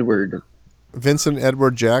 Vincent Edward. Vincent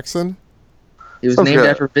Edward Jackson? He was named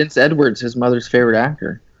after Vince Edwards, his mother's favorite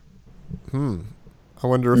actor. I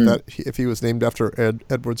wonder if he was named after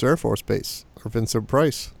Edwards Air Force Base or Vincent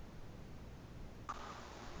Price.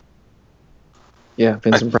 Yeah,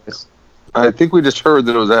 Vincent Price. I think we just heard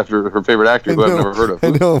that it was after her favorite actor who I've never heard of. I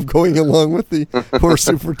know, I'm going along with the poor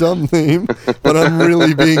super dumb name, but I'm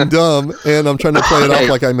really being dumb, and I'm trying to play it off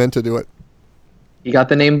like I meant to do it. He got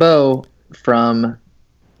the name Bo from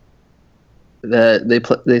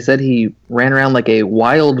they said he ran around like a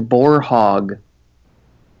wild boar hog.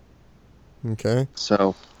 Okay.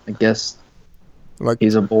 So I guess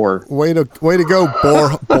he's a boar. Way to go,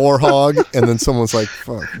 boar hog, and then someone's like,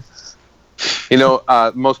 fuck. You know,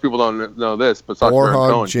 most people don't know this, but Boar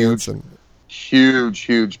Hog Jansen,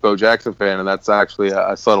 huge Bo Jackson fan, and that's actually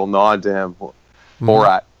a subtle nod to him.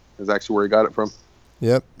 Borat is actually where he got it from.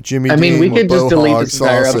 Yep, Jimmy. I mean, Dean we with could just Boar delete Hog this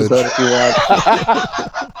entire sausage. episode if you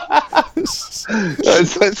want.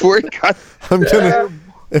 That's where he got. I'm gonna.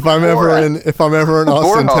 If I'm ever in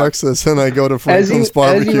Austin, Hog. Texas, and I go to As Franklin's you were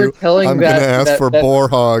Barbecue, telling I'm gonna ask that- for that- Boar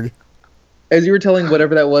Hog. As you were telling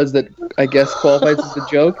whatever that was that I guess qualifies as a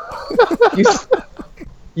joke,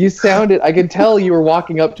 you sounded. I could tell you were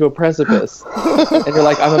walking up to a precipice, and you're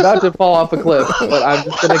like, "I'm about to fall off a cliff, but I'm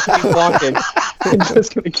just gonna keep walking. I'm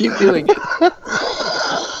just gonna keep doing it."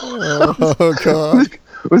 Oh God!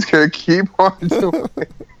 I was gonna keep on doing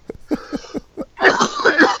it.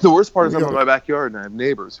 The worst part is I'm in my backyard and I have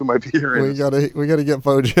neighbors who might be hearing We this. gotta get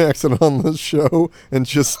Bo Jackson on the show and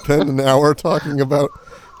just spend an hour talking about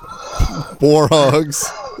boar hogs.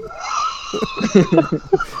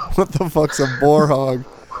 What the fuck's a boar hog?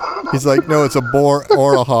 He's like, no, it's a boar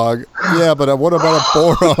or a hog. Yeah, but what about a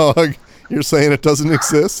boar hog? You're saying it doesn't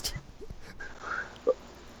exist?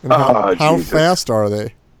 And how Jesus. fast are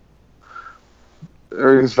they?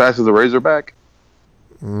 They're as fast as a razorback.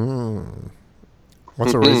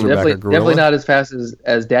 What's a razorback? A gorilla? Definitely not as fast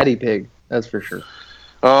as Daddy Pig. That's for sure.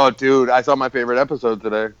 Oh, dude, I saw my favorite episode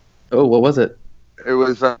today. Oh, what was it? It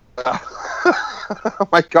was, oh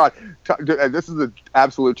my God, dude, this is the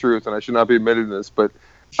absolute truth, and I should not be admitting this, but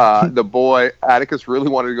the boy Atticus really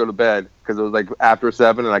wanted to go to bed because it was like after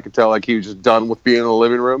 7, and I could tell like he was just done with being in the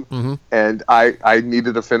living room. Mm-hmm. And I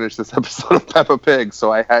needed to finish this episode of Peppa Pig,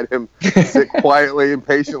 so I had him sit quietly and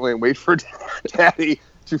patiently and wait for Daddy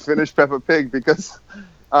to finish Peppa Pig because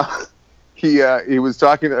he was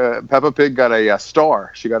talking. Peppa Pig got a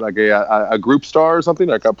star. She got like a group star or something,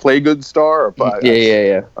 like a Play Good star, or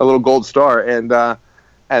Yeah. a little gold star, and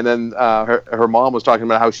then her mom was talking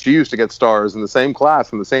about how she used to get stars in the same class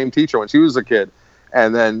from the same teacher when she was a kid,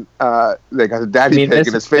 and then they got a Daddy Pig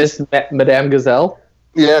in his face. Madame Gazelle?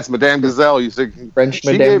 Yes, Madame Gazelle used to. French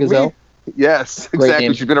she Madame gave me- Gazelle? Yes, Great exactly.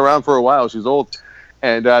 name. She's been around for a while. She's old.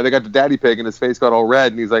 And they got the Daddy Pig, and his face got all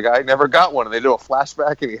red, and he's like, I never got one. And they did a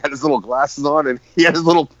flashback, and he had his little glasses on, and he had his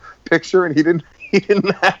little picture, and he didn't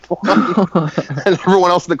have one. And everyone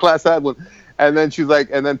else in the class had one. And then she's like,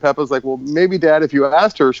 and then Peppa's like, well, maybe Dad, if you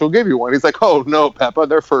asked her, she'll give you one. He's like, oh no, Peppa,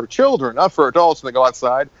 they're for children, not for adults. And they go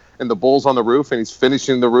outside, and the bull's on the roof, and he's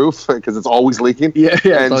finishing the roof because it's always leaking. Yeah,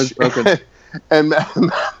 and it's always broken. And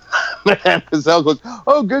Madame Gazelle goes,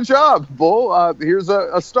 oh, good job, Bull. Here's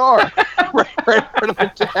a star. right in front of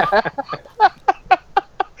her dad.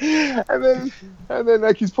 and then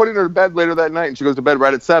like he's putting her to bed later that night, and she goes to bed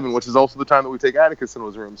right at 7, which is also the time that we take Atticus into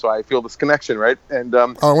his room. So I feel this connection, right? And I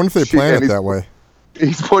wonder if they plan it that way.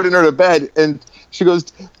 He's putting her to bed, and she goes,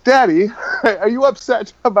 Daddy, are you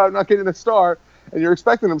upset about not getting a star? And you're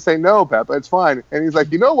expecting him to say, no, Peppa, it's fine. And he's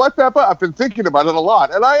like, you know what, Peppa? I've been thinking about it a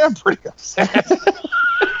lot, and I am pretty upset.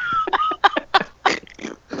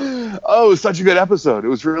 Oh, it was such a good episode. It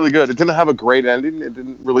was really good. It didn't have a great ending. It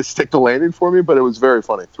didn't really stick the landing for me, but it was very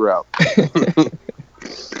funny throughout.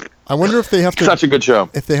 I wonder if they have to. Such a good show.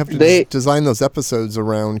 If they have to design those episodes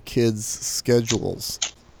around kids' schedules.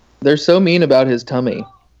 They're so mean about his tummy.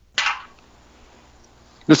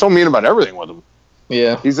 They're so mean about everything with him.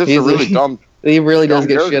 Yeah. He's just a really dumb. He really does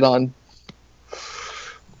get character. shit on.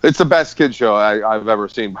 It's the best kid show I've ever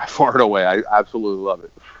seen by far and away. I absolutely love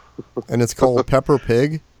it. And it's called Peppa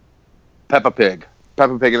Pig? Peppa Pig.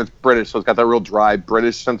 Peppa Pig, and it's British, so it's got that real dry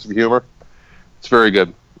British sense of humor. It's very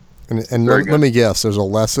good. And Very let me guess, there's a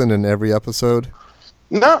lesson in every episode?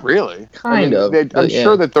 Not really. Kind of, I'm but yeah.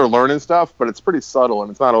 sure that they're learning stuff, but it's pretty subtle,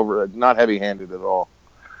 and it's not heavy-handed at all.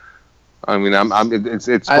 I mean,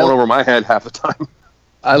 it's going over my head half the time.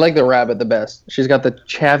 I like the rabbit the best. She's got the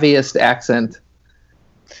chaviest accent.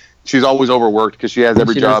 She's always overworked because she has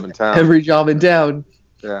every job in town. Every job in town.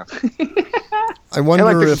 Yeah. I wonder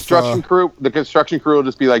And like the if construction crew will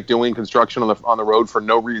just be like doing construction on the road for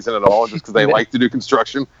no reason at all, just because they like to do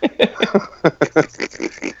construction.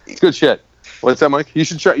 It's good shit. What's that, Mike? You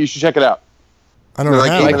should check it out. I don't know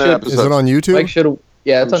Like how. even an Is episode. it on YouTube? Mike should.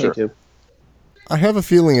 Yeah, it's on Sure. YouTube. I have a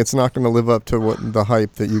feeling it's not going to live up to what the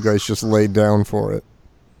hype that you guys just laid down for it.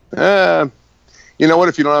 You know what?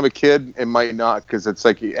 If you don't have a kid, it might not, because it's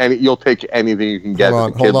like you'll take anything you can get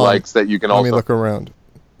that the kid likes that you can Let me also. look around.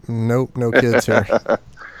 Nope, no kids here.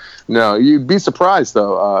 No, you'd be surprised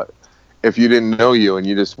though if you didn't know you and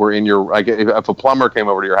you just were in your. Like if a plumber came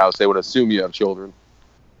over to your house, they would assume you have children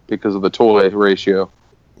because of the toy ratio.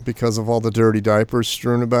 Because of all the dirty diapers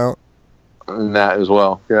strewn about. And that as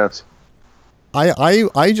well. Yes.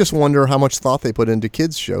 I just wonder how much thought they put into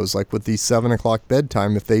kids shows, like with the 7 o'clock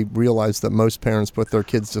bedtime. If they realize that most parents put their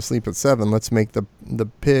kids to sleep at 7, let's make the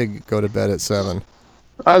pig go to bed at 7.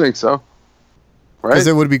 I think so. Because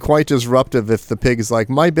it would be quite disruptive if the pig is like,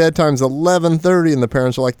 my bedtime's 11:30, and the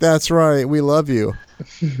parents are like, that's right, we love you.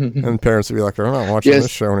 And parents would be like, I'm not watching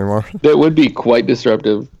this show anymore. That would be quite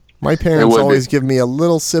disruptive. My parents always give me a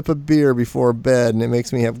little sip of beer before bed, and it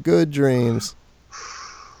makes me have good dreams.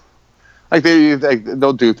 Like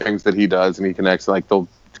they'll do things that he does, and he connects. Like they'll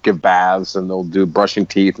give baths, and they'll do brushing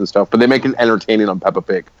teeth and stuff. But they make it entertaining on Peppa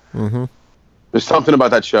Pig. Mm-hmm. There's something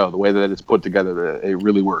about that show, the way that it's put together, that it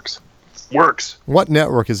really works. What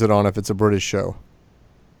network is it on if it's a British show?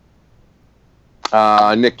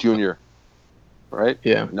 Nick Jr. Right?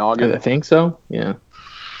 Yeah. Noggin? I think so. Yeah.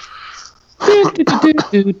 Hey,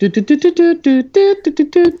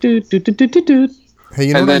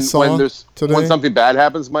 you know and what I then saw today? when something bad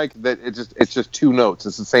happens, Mike, that it's just two notes.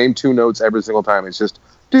 It's the same two notes every single time. It's just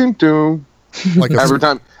doom doom. Like every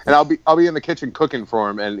time. And I'll be in the kitchen cooking for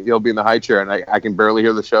him, and he'll be in the high chair, and I can barely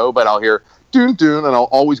hear the show, but I'll hear doom doom, and I'll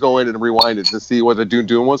always go in and rewind it to see what the doom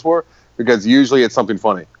doom was for, because usually it's something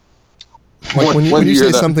funny. Like when you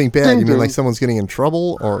say something bad, you mean like someone's getting in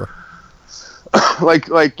trouble, or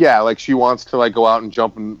like she wants to like go out and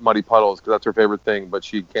jump in muddy puddles because that's her favorite thing, but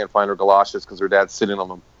she can't find her galoshes because her dad's sitting on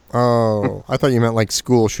them. Oh, I thought you meant like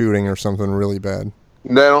school shooting or something really bad.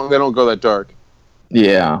 They don't go that dark.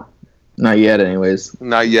 Yeah, not yet. Anyways,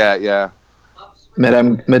 not yet. Yeah,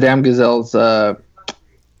 Madame Gazelle's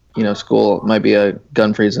school might be a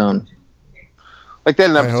gun-free zone. Like they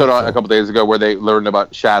had an episode a couple days ago where they learned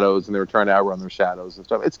about shadows and they were trying to outrun their shadows and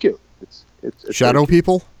stuff. It's cute. It's shadow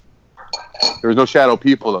people. There's no shadow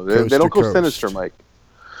people though. They don't go coast. sinister, Mike.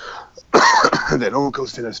 They don't go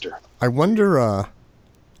sinister. I wonder.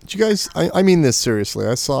 Did you guys? I mean this seriously.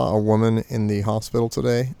 I saw a woman in the hospital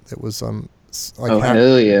today that was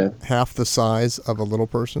half the size of a little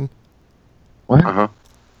person. What?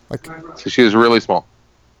 Like, so she was really small.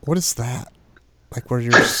 What is that? Like, where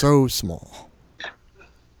you're so small.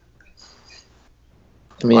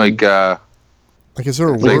 I mean, like, is there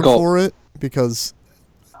a word for it? Because,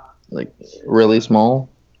 like, really small.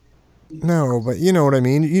 No, but you know what I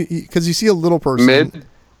mean. Because you see a little person. Mid.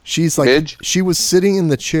 She's like, Midge? She was sitting in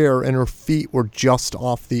the chair and her feet were just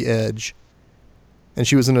off the edge, and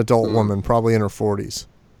she was an adult woman, probably in her 40s.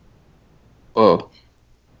 Oh,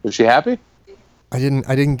 was she happy? I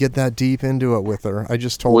didn't get that deep into it with her. I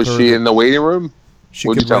just told her. Was she in the waiting room? She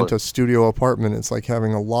could rent a studio apartment. It's like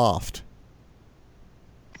having a loft.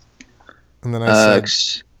 And then I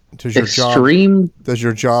said, does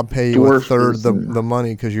your job pay you a third the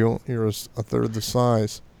money because you're a third the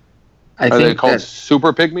size? Are they called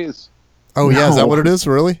super pygmies? Oh, yeah. Is that what it is?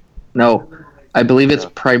 Really? No. I believe it's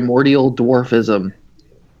primordial dwarfism.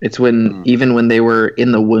 It's when, even when they were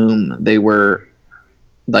in the womb, they were,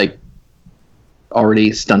 like,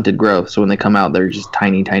 already stunted growth. So when they come out, they're just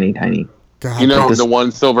tiny, tiny, tiny. God, you know the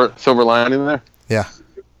one silver lining there? Yeah.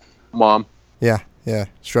 Mom. Yeah.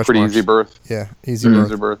 Stretch pretty marks. Easy birth. Yeah, easy birth.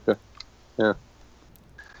 Easy birth. Yeah.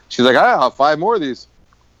 She's like, I'll have 5 more of these.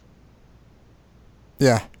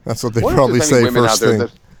 Yeah, that's what they probably say first thing.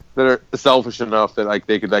 That are selfish enough that like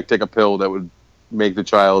they could like take a pill that would make the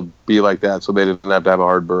child be like that, so they didn't have to have a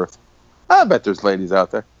hard birth. I bet there's ladies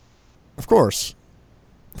out there. Of course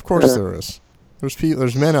there is.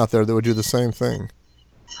 There's men out there that would do the same thing.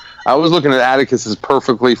 I was looking at Atticus's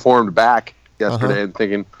perfectly formed back yesterday and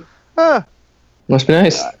thinking, must be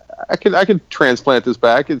nice. I could transplant this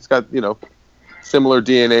back. It's got similar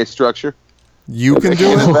DNA structure. You can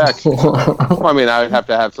do it. Back. Well, I mean, I would have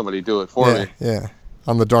to have somebody do it for me. Yeah,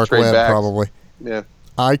 on the dark web probably. Yeah.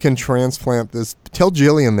 I can transplant this. Tell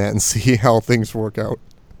Jillian that and see how things work out.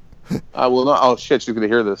 I will not. Oh shit, she's gonna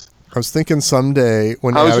hear this. I was thinking someday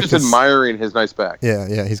when I was just admiring his nice back. Yeah,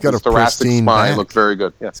 he's got his a pristine spine. Back. Looks very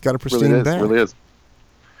good. Yeah, he's got a pristine back. Really is.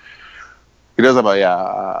 He does have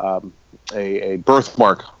a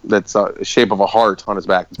birthmark that's the shape of a heart on his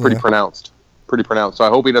back. It's pretty pronounced. So I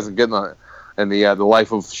hope he doesn't get in the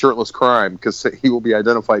life of shirtless crime because he will be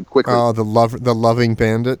identified quickly. Oh, the loving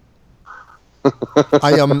bandit.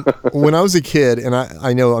 When I was a kid, and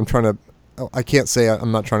I know I can't say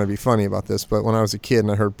I'm not trying to be funny about this, but when I was a kid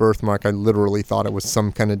and I heard birthmark, I literally thought it was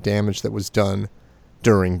some kind of damage that was done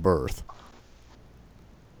during birth.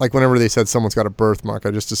 Like whenever they said someone's got a birthmark,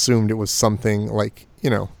 I just assumed it was something like,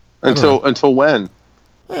 Until when?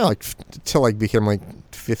 Yeah, until I became like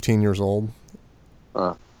 15 years old.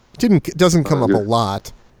 It doesn't come up a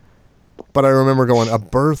lot, but I remember going, a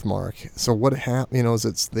birthmark. So what happened?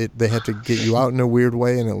 Is they had to get you out in a weird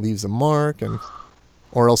way and it leaves a mark,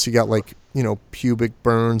 or else you got like pubic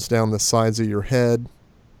burns down the sides of your head.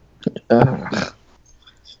 That's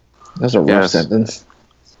a rough sentence.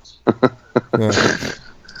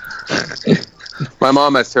 My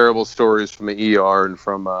mom has terrible stories from the ER and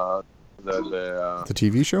from the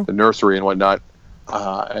TV show, the nursery and whatnot.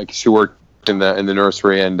 She worked in the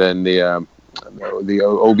nursery and then the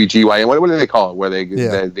OBGYN. What do they call it? Where they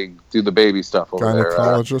do the baby stuff over there.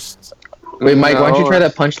 Gynecologists. Wait, Mike, why don't you try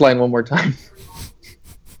that punchline one more time?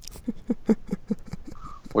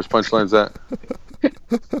 Which punchline's that?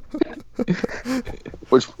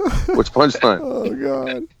 Which punchline? Oh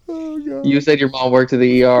god. You said your mom worked at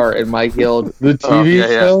the ER, and Mike yelled, "The TV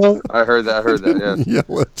show." Yeah. I heard that. Yeah.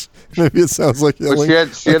 Yell it. Maybe it sounds like yelling.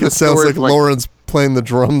 But she had it sounds like Lauren's playing the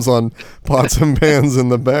drums on pots and pans in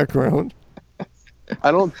the background.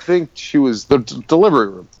 I don't think she was the delivery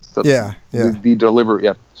room. The delivery.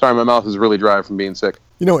 Yeah. Sorry, my mouth is really dry from being sick.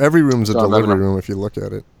 You know, every room's a delivery room if you look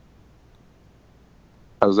at it.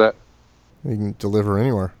 How's that? You can deliver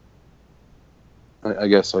anywhere. I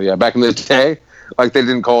guess so. Yeah. Back in the day, like they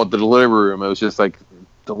didn't call it the delivery room. It was just like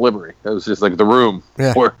delivery. It was just like the room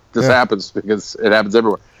where this happens because it happens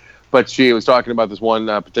everywhere. But she was talking about this one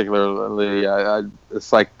particularly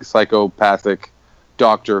psychopathic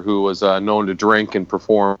doctor who was known to drink and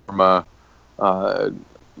perform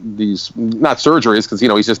these not surgeries because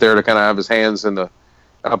he's just there to kind of have his hands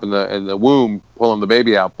up in the womb pulling the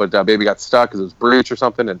baby out, but baby got stuck because it was breech or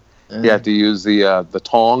something, and he had to use the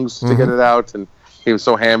tongs to get it out, and he was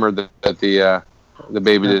so hammered that the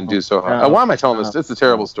baby didn't do so hard. Why am I telling this? It's a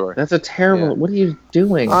terrible story. That's a terrible. Yeah. What are you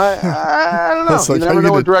doing? I don't know. Like, you never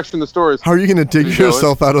know what direction the story is. How are you going to dig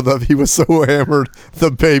yourself out of the? He was so hammered, the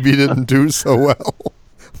baby didn't do so well.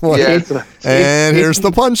 And here's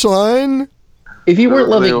the punchline. If you weren't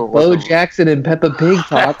loving Bo Jackson and Peppa Pig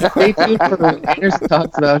talk, stay tuned for when Anderson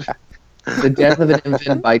talks about the death of an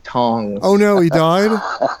infant by tongs. Oh no, he died?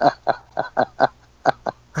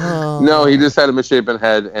 No, he just had a misshapen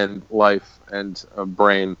head and life and a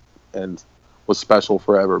brain and was special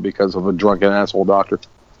forever because of a drunken asshole doctor.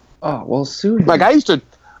 Oh, well, soon. Like I used to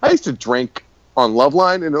drink on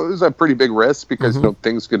Loveline, and it was a pretty big risk because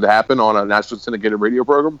things could happen on a national syndicated radio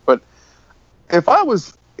program. But if I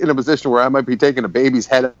was in a position where I might be taking a baby's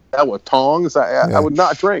head out with tongs, I would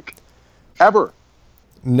not drink ever.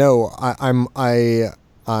 No, I'm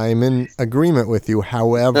in agreement with you.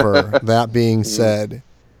 However, that being said,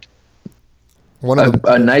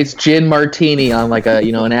 a nice gin martini on like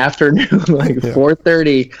an afternoon, like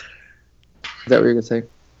 4:30. Is that what you're gonna say?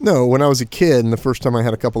 No, when I was a kid and the first time I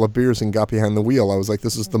had a couple of beers and got behind the wheel, I was like,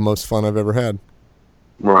 this is the most fun I've ever had.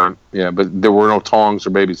 Right. Yeah, but there were no tongs or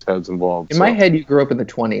baby's heads involved. In my head, you grew up in the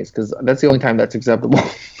 20s because that's the only time that's acceptable.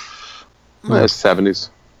 70s.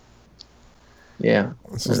 Yeah.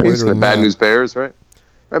 This is later than Bad that. News Bears, right?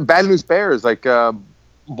 Bad News Bears, like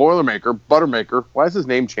Boilermaker, Buttermaker. Why is his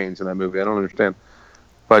name changed in that movie? I don't understand.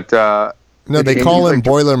 But no, they call him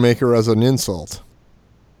Boilermaker as an insult.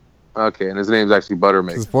 Okay, and his name's actually Buttermaker.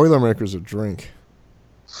 Because Boilermaker's a drink.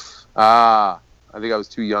 I think I was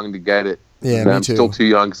too young to get it. Yeah, me I'm too. still too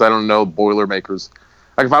young because I don't know Boilermakers.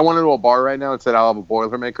 Like if I went into a bar right now and said I'll have a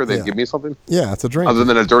Boilermaker, they'd give me something. Yeah, it's a drink. Other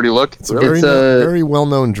than a dirty look. It's a very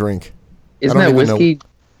well-known drink. Isn't that whiskey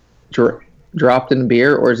dropped in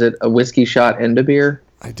beer, or is it a whiskey shot into beer?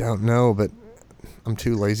 I don't know, but I'm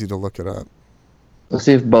too lazy to look it up. Let's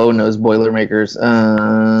see if Bo knows Boilermakers.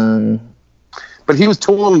 But he was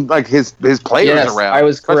tooling like his players around. I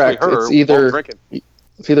was correct.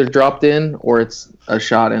 It's either dropped in or it's a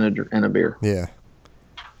shot in a beer. Yeah,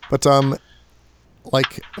 but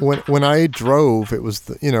like when I drove, it was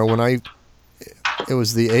it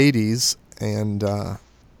was the 80s, and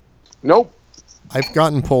nope, I've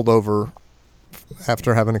gotten pulled over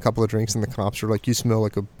after having a couple of drinks, and the cops are like, "You smell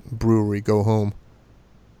like a brewery. Go home."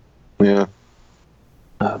 Yeah,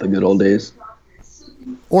 the good old days.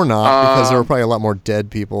 Or not, because there were probably a lot more dead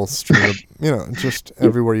people strewn, just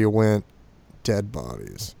everywhere you went, dead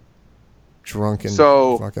bodies. Drunken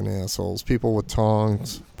fucking assholes. People with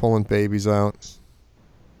tongs, pulling babies out.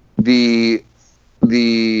 The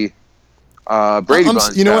Brady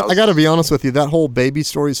Bunch. You know what? I got to be honest with you. That whole baby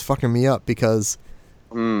story is fucking me up because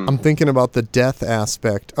I'm thinking about the death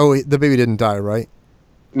aspect. Oh, the baby didn't die, right?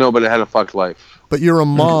 No, but it had a fucked life. But you're a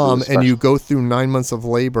mom and you go through 9 months of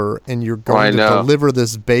labor and you're going to deliver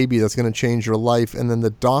this baby that's going to change your life, and then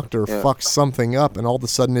the doctor fucks something up, and all of a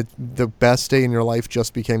sudden the best day in your life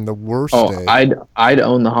just became the worst day. I'd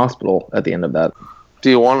own the hospital at the end of that. Do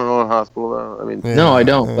you want to own a hospital though? I mean, no, I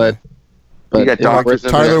don't. But But got if I were doctors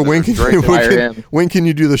in to Tyler, fire him, when can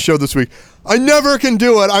you do the show this week? I never can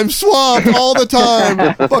do it. I'm swamped all the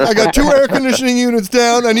time. Fuck, I got 2 air conditioning units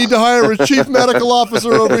down. I need to hire a chief medical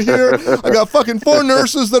officer over here. I got fucking 4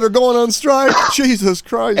 nurses that are going on strike. Jesus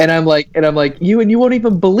Christ. and I'm like, you won't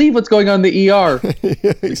even believe what's going on in the ER.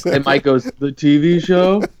 Yeah, exactly. And Mike goes, the TV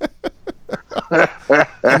show?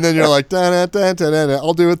 And then you're like, da-da-da-da-da.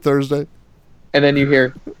 I'll do it Thursday. And then you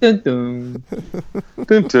hear, dun dun.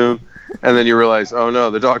 Dun, dun. And then you realize, oh no,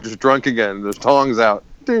 the doctor's drunk again. There's tongs out.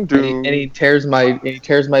 Dun, dun. And he tears my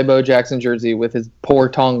Bo Jackson jersey with his poor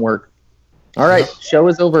tong work. All right, show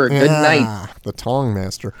is over. Good night. The Tong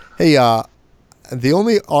Master. Hey, the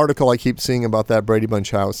only article I keep seeing about that Brady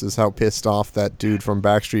Bunch house is how pissed off that dude from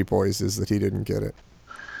Backstreet Boys is that he didn't get it.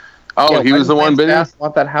 Oh, Yeah, he why was the does one Lance bidding? Bass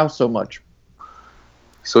want that house so much?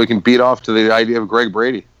 So he can beat off to the idea of Greg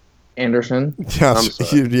Brady. Anderson. Yes, I'm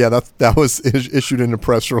sorry. yeah, that was issued in a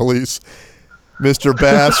press release. Mr.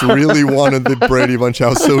 Bass really wanted the Brady Bunch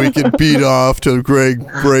house so he could beat off to Greg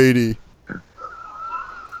Brady.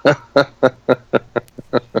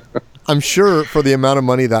 I'm sure for the amount of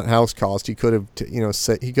money that house cost, he could have,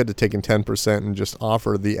 he could have taken 10% and just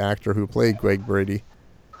offered the actor who played Greg Brady.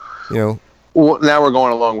 Well, now we're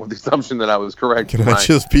going along with the assumption that I was correct. Can I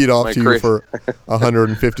just beat off to you for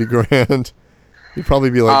 150 grand? He'd probably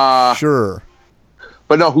be like, sure.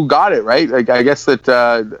 But no, who got it, right? Like, I guess that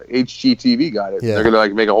HGTV got it. Yeah. They're going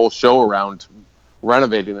to make a whole show around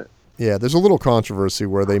renovating it. Yeah, there's a little controversy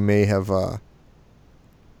where they may have,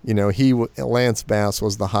 Lance Bass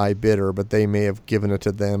was the high bidder, but they may have given it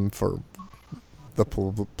to them for the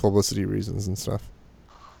publicity reasons and stuff.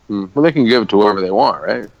 Well, they can give it to whoever they want,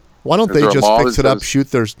 right? Why don't Is they there a just law fix that it up,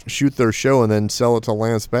 says- shoot their show, and then sell it to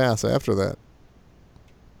Lance Bass after that?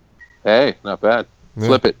 Hey, not bad.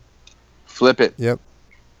 Yeah. Flip it. Yep.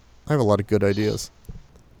 I have a lot of good ideas.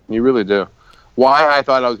 You really do. Why I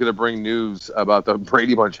thought I was going to bring news about the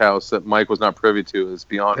Brady Bunch house that Mike was not privy to is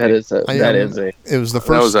beyond me. It was It was the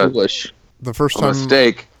first time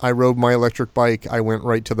mistake. I rode my electric bike. I went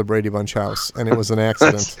right to the Brady Bunch house, and it was an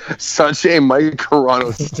accident. Such a Mike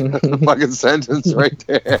Carano fucking sentence right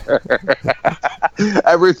there.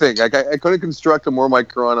 Everything. Like, I couldn't construct a more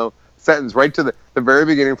Mike Carano sentence right to the very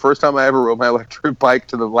beginning. First time I ever rode my electric bike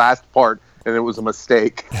to the last part, and it was a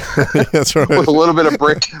mistake. That's right. With a little bit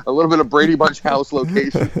of Brady Bunch house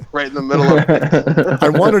location right in the middle of it. I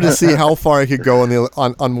wanted to see how far I could go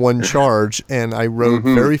on one charge, and I rode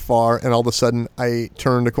very far, and all of a sudden I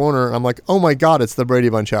turned a corner, and I'm like, oh my God, it's the Brady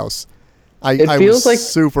Bunch house. I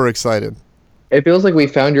was super excited. It feels like we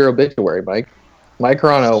found your obituary, Mike. Mike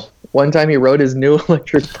Carano. One time he rode his new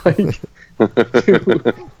electric bike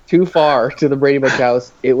too far to the Brady Bunch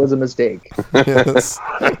house. It was a mistake. Yes.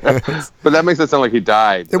 But that makes it sound like he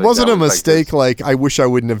died. It wasn't a mistake. Like, I wish I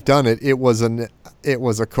wouldn't have done it. It was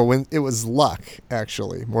luck,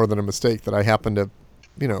 actually, more than a mistake that I happened to,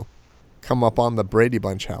 come up on the Brady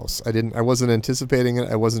Bunch house. I wasn't anticipating it.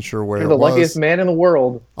 I wasn't sure where You're it the was. luckiest man in the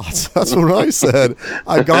world. That's what I said.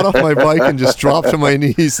 I got off my bike and just dropped to my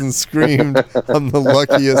knees and screamed, I'm the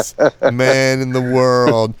luckiest man in the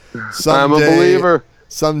world. I'm a believer.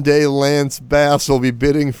 Someday Lance Bass will be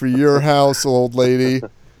bidding for your house, old lady,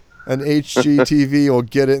 and HGTV will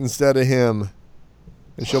get it instead of him.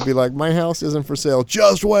 And she'll be like, my house isn't for sale.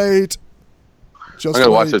 Just wait. I'm going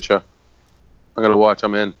to watch that show. I'm going to watch.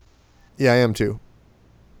 I'm in. Yeah, I am too.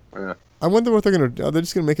 Yeah. I wonder what they're going to do. Are they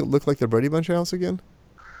just going to make it look like the Brady Bunch house again?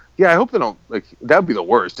 Yeah, I hope they don't. Like, that would be the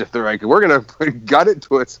worst if they're like, we're going to gut it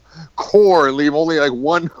to its core and leave only like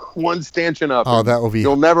one stanchion up. Oh, that will be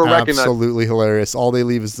you'll never recognize. Absolutely hilarious. All they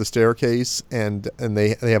leave is the staircase, and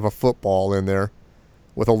they have a football in there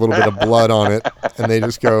with a little bit of blood on it, and they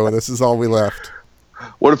just go, this is all we left.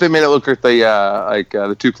 What if they made it look like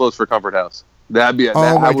the Too Close for Comfort house? That'd be.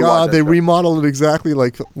 Oh my God! They remodeled it exactly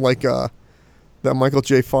like that Michael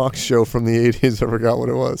J. Fox show from the '80s. I forgot what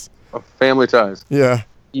it was. Family Ties. Yeah.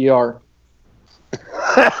 ER.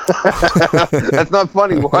 That's not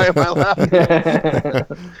funny. Why am I laughing?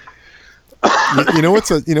 You know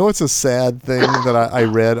what's a sad thing that I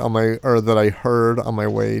read that I heard on my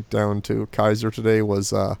way down to Kaiser today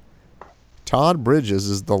was Todd Bridges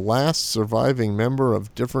is the last surviving member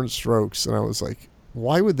of Different Strokes, and I was like,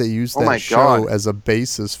 why would they use that show as a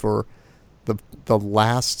basis for the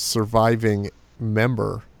last surviving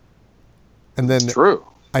member? And then it's true.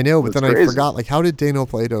 I know, but That's then crazy. I forgot. Like, how did Dana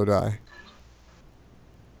Plato die?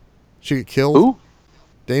 She get killed. Who?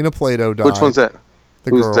 Dana Plato died. Which one's that?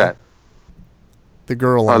 Who's girl. that? The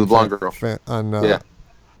girl. Oh, the blonde girl. Yeah.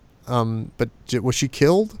 But was she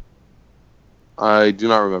killed? I do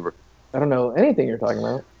not remember. I don't know anything you're talking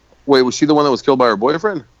about. Wait, was she the one that was killed by her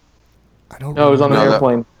boyfriend? I don't No, it was on an No, that-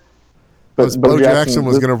 airplane. Bo Jackson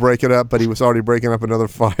was going to break it up, but he was already breaking up another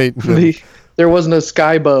fight. There wasn't a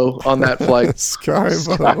Skybo on that flight.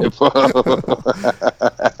 Skybo.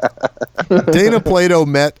 Dana Plato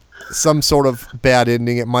met some sort of bad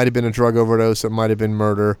ending. It might have been a drug overdose. It might have been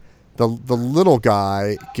murder. The little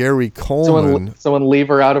guy, Gary Coleman. Someone leave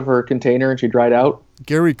her out of her container and she dried out.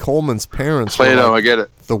 Gary Coleman's parents were Plato, like I get it.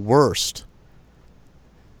 the worst.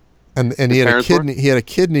 And he had a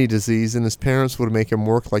kidney disease, and his parents would make him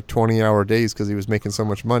work like 20-hour days because he was making so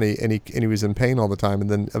much money, and he was in pain all the time. And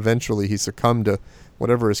then eventually he succumbed to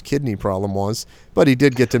whatever his kidney problem was. But he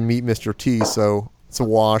did get to meet Mr. T, so it's a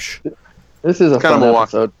wash. This is a Kind fun of a wash.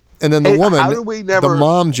 episode. And then the woman, how did we never- the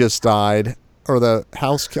mom just died, or the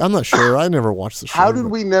house. I'm not sure. I never watched the show. How did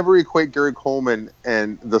we never equate Gary Coleman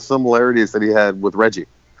and the similarities that he had with Reggie?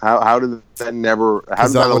 How did that never? How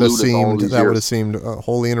did That would have elude us all seemed these that would have years? seemed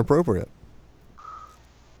wholly inappropriate.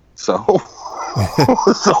 So,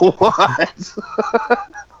 so what?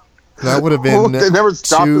 That would have been They never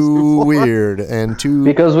stopped us too before. weird and too.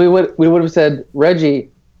 Because we would have said, Reggie,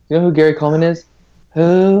 you know who Gary Coleman is?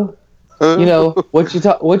 Who? You know what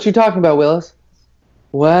you talking about, Willis?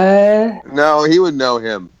 What? No, he would know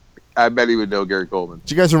him. I bet he would know Gary Coleman.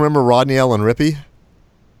 Do you guys remember Rodney Allen Rippey?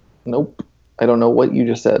 Nope. I don't know what you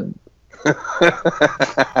just said.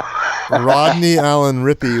 Rodney Allen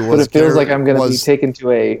Rippey was. But it feels Gary- like I'm going to be was- taken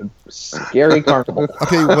to a scary carnival.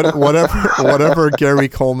 Okay, whatever Gary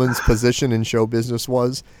Coleman's position in show business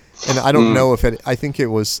was, and I don't know if it. I think it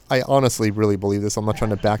was. I honestly really believe this. I'm not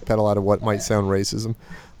trying to backpedal out of what might sound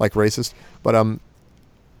racist, but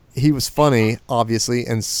he was funny, obviously,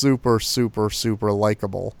 and super, super, super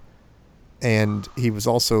likable, and he was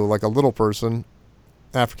also like a little person,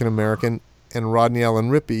 African American. And Rodney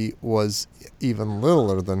Allen Rippey was even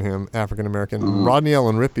littler than him, African American. Rodney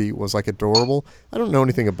Allen Rippey was like adorable. I don't know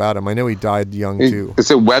anything about him. I know he died young too.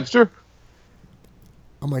 Is it Webster?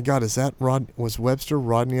 Oh my God, was Webster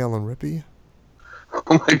Rodney Allen Rippey?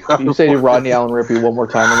 Oh my God! You say Rodney Allen Rippey one more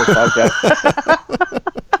time on this podcast.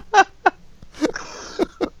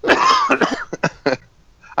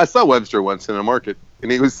 I saw Webster once in a market,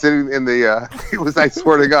 and he was sitting in the. He was. I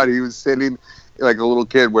swear to God, he was sitting like a little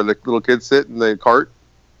kid, where the little kids sit in the cart,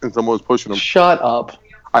 and someone was pushing him. Shut up.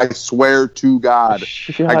 I swear to God,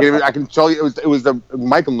 Shut I can tell you, it was the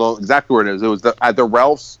Michael knows exactly where it is. It was at the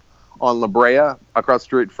Ralph's on La Brea, across the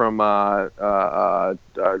street from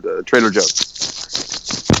Trader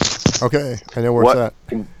Joe's. Okay, I know where it's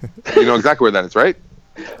at. You know exactly where that is, right?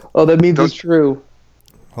 Oh, that means Don't- it's true.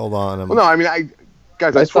 Hold on. Well, no, I mean, I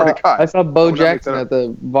swear to God. I saw Bo I'm not Jackson making at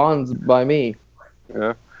the Vons by me.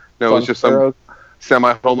 Yeah. No, it was just some Sparrow.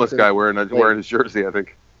 semi-homeless guy wearing his jersey, I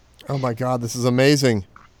think. Oh my God, this is amazing.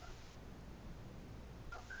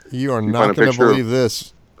 You are find not a going to picture of- believe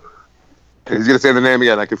this. He's going to say the name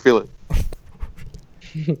again. I can feel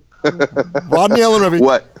it. Rodney Allen Rippey.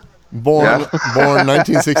 What? Born Yeah.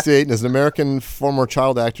 1968 and is an American former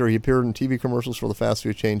child actor. He appeared in TV commercials for the fast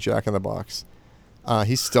food chain Jack in the Box.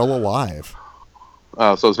 He's still alive,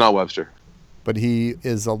 Oh, so it's not Webster. but he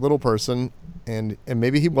is a little person, and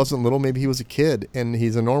maybe he wasn't little, maybe he was a kid, and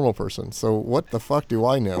he's a normal person. So what the fuck do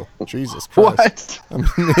I know? Jesus Christ. I'm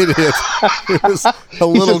an idiot. He was a He's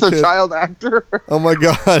little just a kid. child actor. Oh my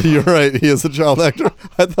God, you're right. He is a child actor.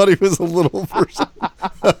 I thought he was a little person.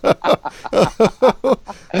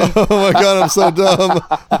 Oh my God, I'm so dumb.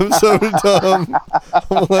 I'm so dumb.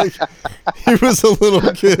 I'm like, he was a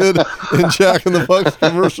little kid in Jack in the Box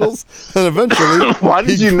commercials, and eventually, Why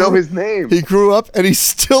did he you know grew- his name? He grew up, and he's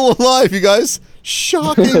still alive. You guys,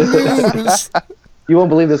 shocking news. You won't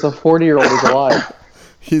believe this. A 40-year-old is alive.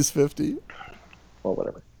 He's 50. Well,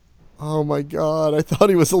 whatever. Oh my God, I thought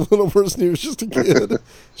he was a little person. He was just a kid.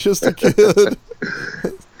 Just a kid.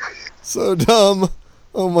 So dumb.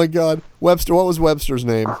 Oh my God. Webster, what was Webster's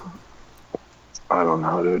name? I don't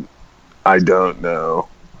know, dude. I don't know.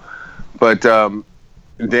 But Danny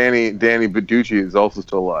Beducci is also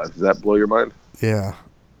still alive. Does that blow your mind? Yeah.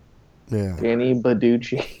 Yeah. Danny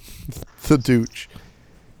Beducci. The Dooch.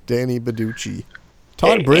 Danny Beducci.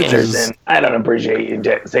 Todd Bridges. I don't appreciate you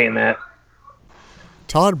saying that.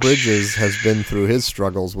 Todd Bridges has been through his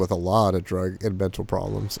struggles with a lot of drug and mental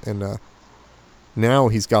problems, and now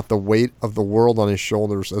he's got the weight of the world on his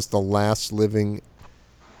shoulders as the last living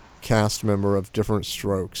cast member of Different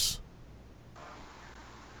Strokes.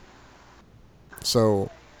 So,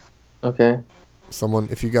 Okay.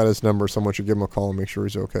 if you got his number, someone should give him a call and make sure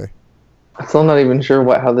he's okay. I'm still not even sure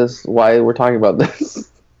why we're talking about this.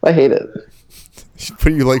 I hate it.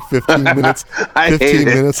 Put you like 15 minutes, I hate 15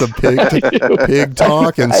 it. minutes of pig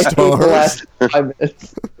talk and I hate the stars. last 5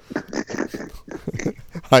 minutes.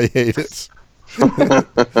 I hate it.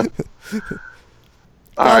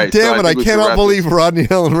 All God right, damn it! I think we should cannot wrap believe this. Rodney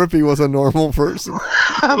Allen Rippey was a normal person.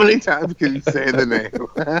 How many times can you say the name?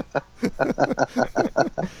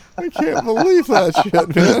 I can't believe that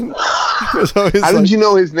shit, man. How did you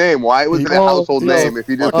know his name? Why was it a household name? If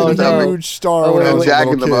you just fucking didn't tell me. huge star Oh, when I was Jack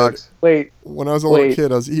a in little the kid. Box. Wait. When I was a little Wait.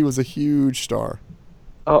 kid, he was a huge star.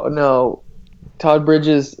 Oh no, Todd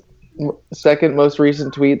Bridges' second most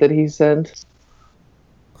recent tweet that he sent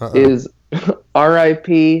is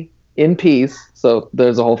R.I.P. in peace. So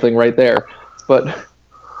there's a whole thing right there. But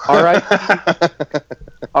R.I.P.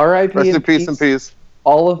 Rest in peace and peace.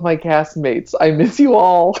 all of my castmates. I miss you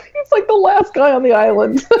all. He's like the last guy on the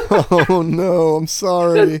island. Oh no, I'm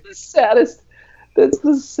sorry. That's the saddest. That's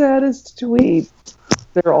the saddest tweet.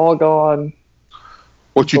 They're all gone.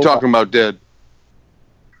 What you talking about, dead?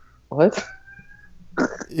 What?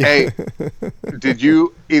 Hey, did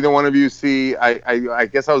you either one of you see? I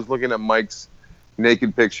guess I was looking at Mike's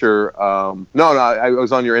naked picture. No, I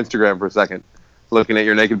was on your Instagram for a second, looking at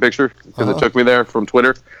your naked picture because it took me there from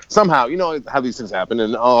Twitter. Somehow, you know how these things happen,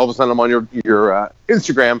 and all of a sudden I'm on your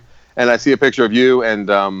Instagram, and I see a picture of you and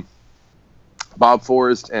Bob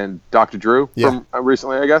Forrest and Dr. Drew from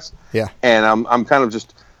recently, I guess. Yeah. And I'm kind of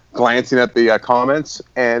just glancing at the comments,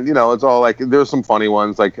 and it's all like there's some funny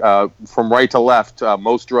ones like from right to left,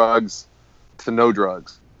 most drugs to no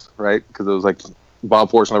drugs, right? Because it was like Bob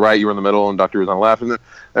Forrest on the right, you were in the middle, and Dr. was on the left,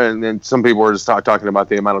 and then some people were just talking about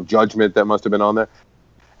the amount of judgment that must have been on there.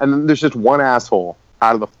 And then there's just one asshole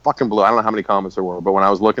out of the fucking blue. I don't know how many comments there were, but when I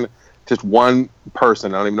was looking, just one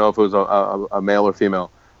person, I don't even know if it was a male or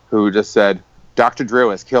female, who just said, Dr. Drew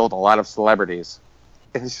has killed a lot of celebrities.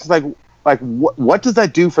 And it's just like what does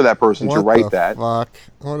that do for that person to write that? Fuck?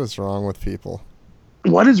 What is wrong with people?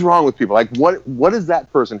 What is wrong with people? Like, what is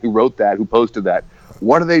that person who wrote that, who posted that?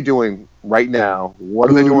 What are they doing right now? What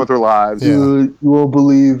are they doing with their lives? Yeah. You won't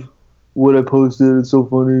believe what I posted. It's so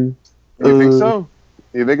funny. You think so?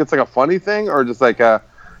 You think it's like a funny thing, or just like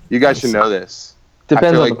you guys should know this?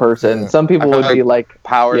 Depends on like, the person. yeah. Some people I feel would be like,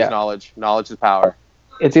 power yeah. is knowledge. Knowledge is power.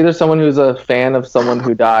 It's either someone who's a fan of someone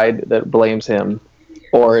who died that blames him,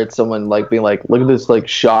 or it's someone like being like, look at this like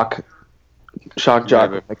shock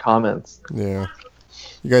jock in the comments. Yeah.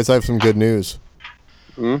 You guys have some good news.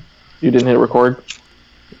 Hmm? You didn't hit record?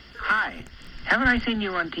 Hi. Haven't I seen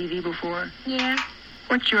you on TV before? Yeah,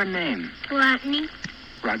 What's your name? Rodney.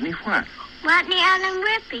 Rodney what? Rodney Allen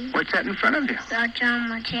Rippey. What's that in front of you? The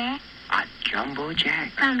Jumbo Jack A jumbo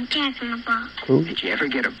jack. from Jack in the Box. Did you ever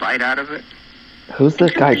get a bite out of it? Who's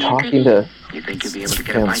this guy talking to? You think you'll be able to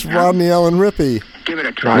get a It's bite now? Rodney Allen Rippey. Give it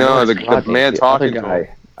a try. No, the Rodney, man the talking other to guy.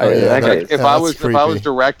 him. Oh, yeah, That guy. Like, if I was creepy.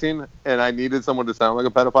 directing and I needed someone to sound like a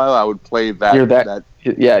pedophile, I would play that. You're that.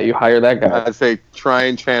 Yeah, you hire that guy. I'd say try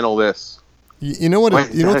and channel this. You know what?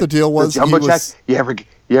 Wait, You know what the deal was? The jumbo He jack. was- You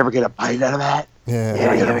ever get a bite out of that? Yeah. You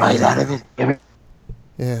ever get a bite out of it?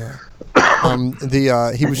 Yeah.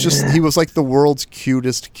 He was like the world's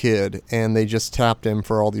cutest kid, and they just tapped him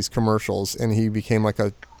for all these commercials, and he became like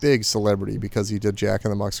a big celebrity because he did Jack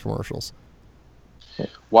in the Box commercials.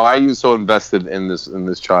 Why are you so invested in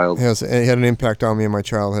this child? It had an impact on me in my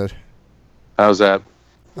childhood. How's that?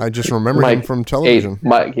 I just remember him from television.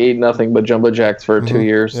 Mike ate nothing but Jumbo Jacks for 2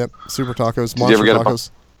 years. Yep. Super tacos, you ever monster get a tacos.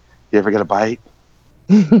 You ever get a bite?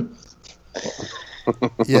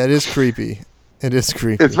 Yeah, it is creepy. It is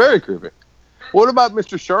creepy. It's very creepy. What about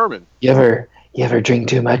Mr. Sherman? You ever drink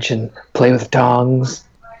too much and play with tongs?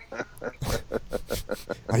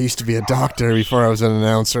 I used to be a doctor before I was an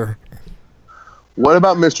announcer. What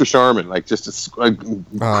about Mr. Sherman? Like just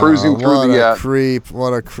cruising through What the a creep!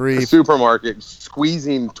 What a creep! supermarket,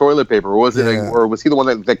 squeezing toilet paper. Or was it, Yeah. or was he the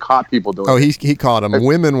one that caught people doing Oh, it? he caught him.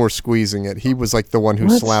 Women were squeezing it. He was like the one who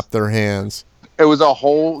slapped their hands. It was a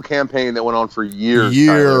whole campaign that went on for years.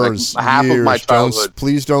 Tyler. Like half of my childhood.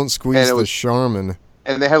 Please don't squeeze And it the was- Charmin.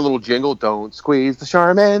 And they had a little jingle, "Don't squeeze the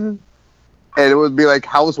Charmin." And it would be like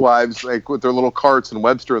housewives, like with their little carts and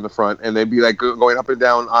Webster in the front, and they'd be like going up and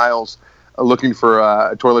down aisles, looking for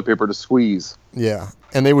toilet paper to squeeze. Yeah,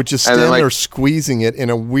 and they would just And stand then, like- there squeezing it in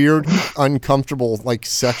a weird, uncomfortable, like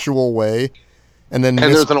sexual way, and then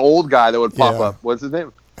And there's an old guy that would pop Yeah. up. What's his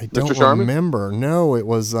name? I don't Mr. Sharman? remember. No, it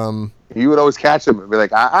was He would always catch him and be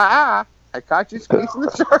like, I caught you squeezing the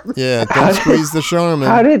Charmin. yeah. Don't squeeze the Charmin.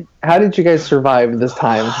 How did you guys survive this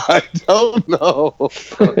time? I don't know.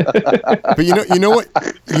 But you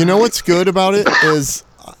know what's good about it is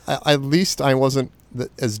at least I wasn't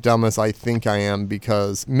as dumb as I think I am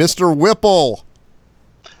because Mr. Whipple.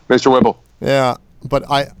 Mr. Whipple. Yeah, but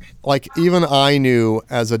even I knew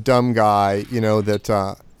as a dumb guy,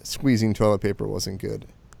 that squeezing toilet paper wasn't good.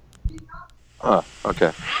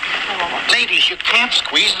 Okay. Ladies, you can't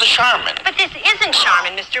squeeze the Charmin. But this isn't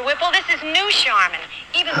Charmin, Mr. Whipple. This is new Charmin.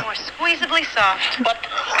 Even more squeezably soft. But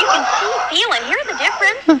You can feel and hear the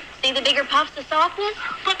difference. See the bigger puffs of softness?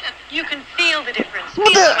 But you can feel the difference. Feel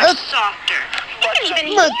it much softer. You can even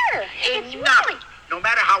hear. It's enough. really... No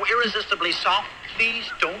matter how irresistibly soft, please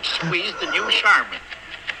don't squeeze the new Charmin.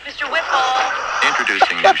 Mr. Whipple.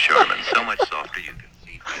 Introducing new Charmin, so much softer you can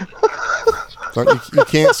see. So you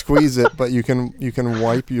can't squeeze it, but you can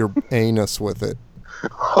wipe your anus with it.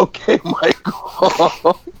 Okay,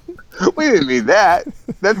 Michael. We didn't need that.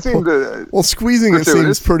 That seemed to... Well, squeezing it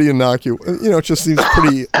seems pretty innocuous. It just seems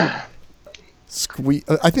pretty...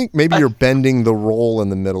 I think maybe you're bending the roll in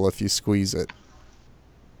the middle if you squeeze it.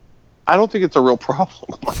 I don't think it's a real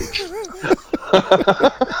problem, Mike.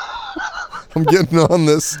 I'm getting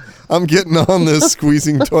on this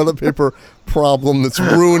squeezing toilet paper problem that's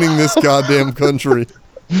ruining this goddamn country.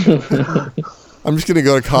 I'm just gonna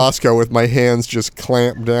go to Costco with my hands just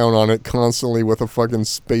clamped down on it constantly with a fucking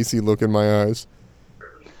spacey look in my eyes.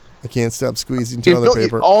 I can't stop squeezing toilet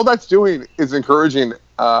paper. All that's doing is encouraging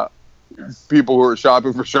people who were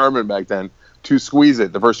shopping for Charmin back then to squeeze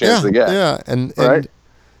it the first chance they get. Yeah, and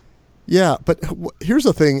yeah, but here's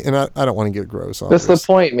the thing, and I don't want to get gross on That's this. the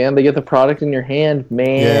point, man. They get the product in your hand,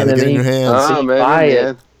 man. Yeah, they and get it in your hands. so you buy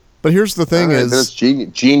it. But here's the thing that's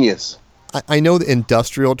genius. I know the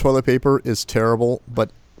industrial toilet paper is terrible, but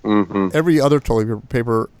every other toilet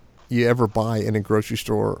paper you ever buy in a grocery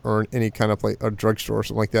store or in any kind of a drugstore or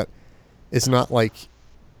something like that is not like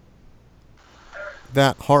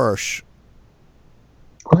that harsh.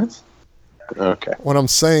 What? Okay. What I'm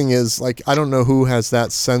saying is, I don't know who has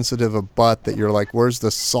that sensitive a butt that you're like, where's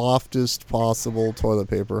the softest possible toilet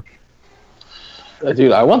paper?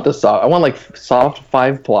 Dude, I want the soft. I want soft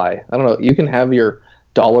 5-ply. I don't know. You can have your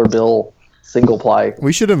dollar bill single ply.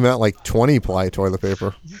 We should have met 20-ply toilet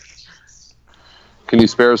paper. Can you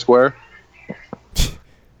spare a square?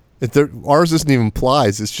 Ours isn't even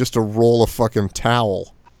plies. It's just a roll of fucking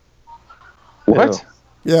towel. What?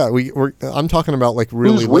 Yeah, I'm talking about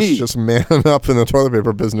really. Let's just man up in the toilet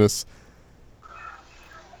paper business.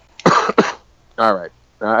 All right,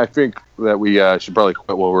 I think that we should probably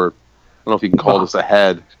quit while we're. I don't know if you can call this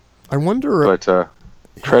ahead. I wonder. But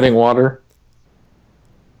treading water.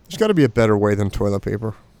 There's got to be a better way than toilet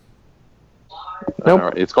paper. Nope.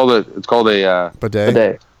 Right. It's called a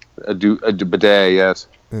bidet. A bidet, yes.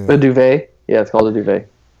 Yeah. A duvet. Yeah, it's called a duvet.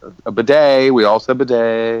 A bidet. We all said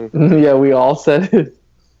bidet. Yeah, we all said it.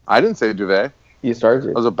 I didn't say duvet. You started.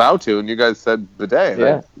 I was about to, and you guys said bidet.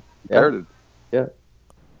 Yeah. Yeah.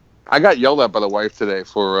 I got yelled at by the wife today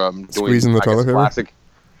for squeezing doing the toilet paper.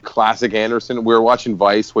 Classic Anderson. We were watching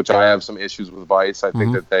Vice, which I have some issues with Vice. I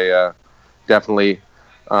think that they definitely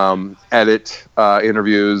edit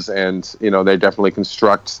interviews, and they definitely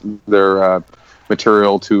construct their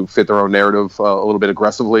material to fit their own narrative a little bit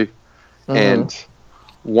aggressively. And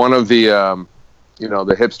one of the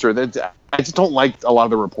the hipster. I just don't like a lot of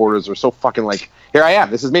the reporters are so fucking here I am.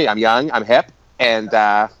 This is me. I'm young. I'm hip. And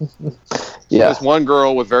this one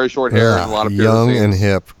girl with very short hair and a lot of young and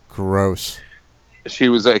hip. Gross. She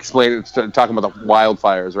was talking about the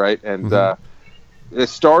wildfires, right? And it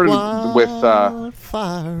started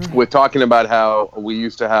with talking about how we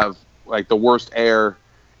used to have the worst air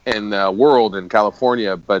in the world in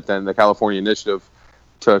California, but then the California Initiative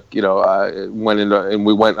took, went into, and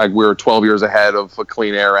we went we were 12 years ahead of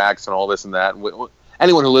Clean Air Acts and all this and that. And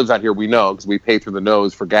anyone who lives out here, we know, because we pay through the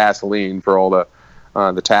nose for gasoline, for all the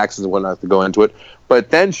taxes and whatnot to go into it.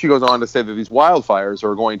 But then she goes on to say that these wildfires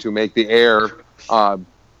are going to make the air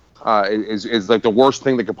is the worst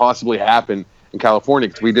thing that could possibly happen in California,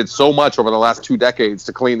 because we did so much over the last 2 decades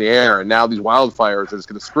to clean the air, and now these wildfires are just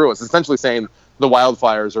going to screw us. Essentially saying the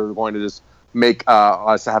wildfires are going to just make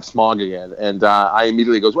us have smog again. And I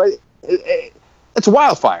immediately goes, wait, it's a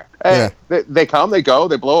wildfire. Hey, they come, they go,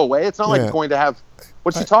 they blow away. It's not like it's going to have...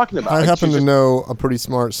 What's she talking about? I happen to know a pretty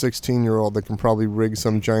smart 16-year-old that can probably rig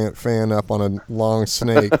some giant fan up on a long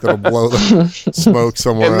snake that'll blow the smoke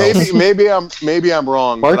somewhere else. Maybe I'm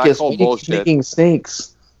wrong. Marcus, but I call bullshit. Making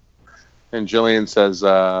snakes. And Jillian says,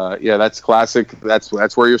 "Yeah, that's classic. That's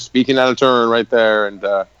where you're speaking out of turn right there." And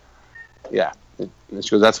yeah, and she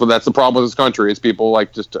goes, "That's the problem with this country. Is people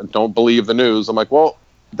just don't believe the news." I'm like, well,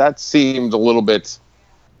 that seemed a little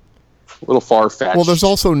far-fetched. Well, there's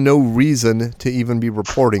also no reason to even be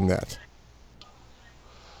reporting that.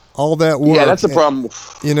 All that work. Yeah, that's the problem.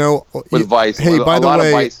 With Vice. Hey, by the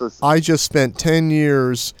way, Vices. I just spent 10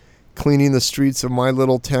 years cleaning the streets of my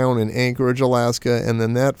little town in Anchorage, Alaska, and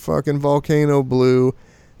then that fucking volcano blew,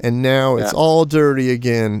 and now it's all dirty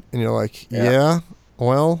again. And you're like, yeah?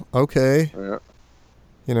 Well, okay. Yeah.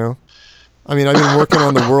 You know, I mean, I've been working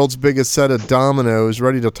on the world's biggest set of dominoes,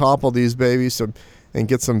 ready to topple these babies and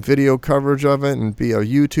get some video coverage of it and be a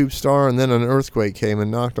YouTube star. And then an earthquake came and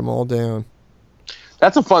knocked them all down.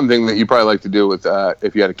 That's a fun thing that you probably like to do with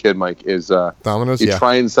if you had a kid, Mike. Is Dominoes? you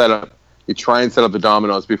try and set up the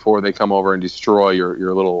dominoes before they come over and destroy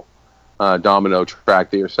your little domino track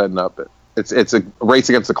that you're setting up. It's a race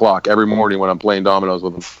against the clock every morning when I'm playing dominoes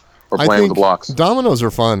with them or playing with the blocks. Dominoes are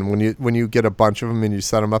fun when you get a bunch of them and you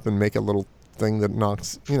set them up and make a little thing that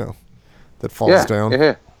knocks, that falls down.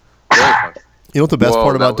 Yeah, very fun. You know what the best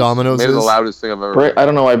part about dominoes maybe is? the loudest thing I've ever heard. I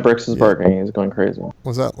don't know why Bricks is barking. He's going crazy.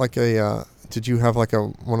 Was that like a? Did you have like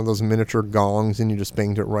one of those miniature gongs and you just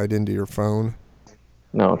banged it right into your phone?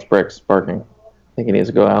 No, it's Bricks barking. I think he needs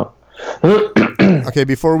to go out. Okay,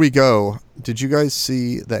 before we go, did you guys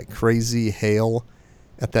see that crazy hail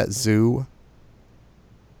at that zoo?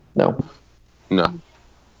 No.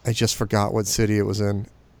 I just forgot what city it was in.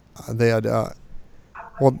 They had, the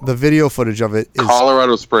video footage of it is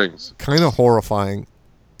Colorado Springs. kind of horrifying,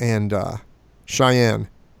 and Cheyenne.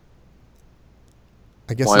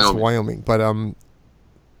 I guess it's Wyoming, but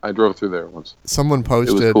I drove through there once. someone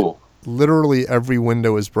posted. It was cool. Literally every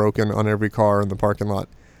window is broken on every car in the parking lot.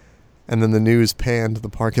 And then the news panned the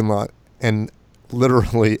parking lot, and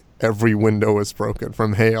literally every window is broken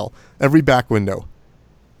from hail. Every back window.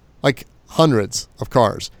 Like hundreds of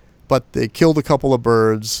cars. But they killed a couple of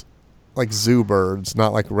birds, like zoo birds,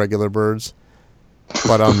 not like regular birds.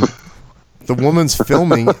 But the woman's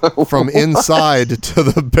filming from inside to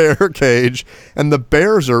the bear cage, and the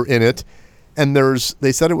bears are in it. And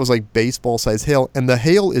they said it was like baseball-sized hail, and the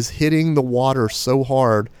hail is hitting the water so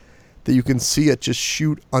hard that you can see it just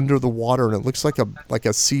shoot under the water, and it looks like a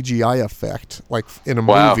CGI effect, like in a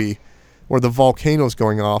movie where the volcano's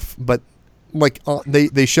going off. But like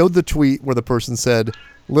they showed the tweet where the person said,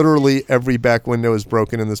 literally every back window is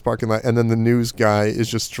broken in this parking lot, and then the news guy is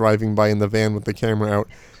just driving by in the van with the camera out,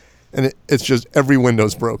 and it's just every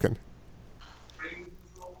window's broken.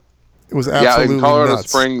 It was absolutely in Colorado nuts.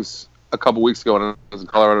 Springs. A couple weeks ago, when I was in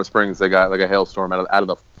Colorado Springs, they got like a hailstorm out of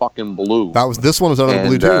the fucking blue. This one was out of the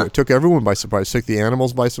blue too. It took everyone by surprise. Took the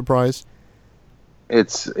animals by surprise.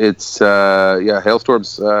 It's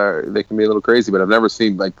hailstorms. They can be a little crazy, but I've never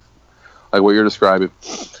seen like what you're describing.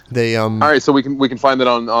 They All right, so we can find that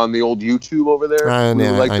on the old YouTube over there.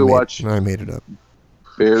 Watch. I made it up.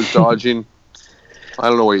 Bears dodging. I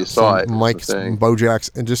don't know where you saw it. Mike's Bo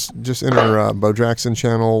Jackson, and just enter Bo Jackson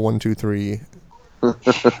channel 123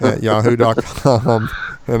 at yahoo.com,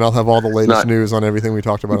 and I'll have all the latest news on everything we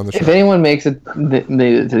talked about on the show. If anyone makes it to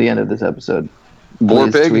the end of this episode,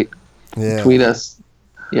 Boar Pig, tweet us.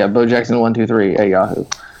 Yeah, Bo Jackson 123 at Yahoo.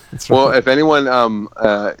 That's right. Well, if anyone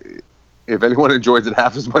enjoys it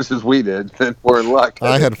half as much as we did, then we're in luck.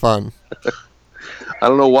 I had fun. I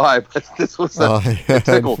don't know why, but this was I had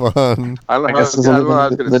fun. I don't know how it's going to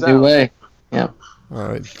sound. The new way. Yeah. All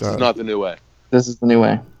right. This is not the new way. This is the new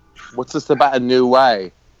way. What's this about a new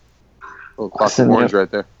way? Oh, clock of orange right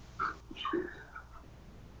there.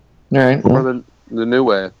 All right. Or the new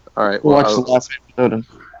way. All right. We'll watch the last episode.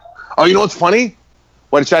 Oh, you know what's funny?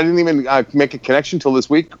 Which I didn't even make a connection till this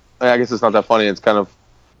week. I guess it's not that funny. It's kind of...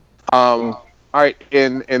 all right.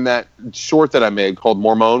 In that short that I made called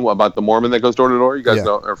Mormon, about the Mormon that goes door to door, you guys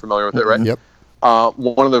are familiar with it, right? Yep.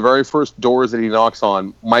 One of the very first doors that he knocks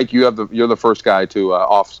on, Mike, you're the first guy to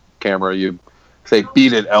off camera. You say,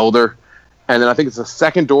 "Beat it, elder," and then I think it's the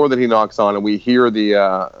second door that he knocks on, and we hear the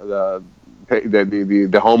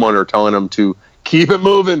homeowner telling him to keep it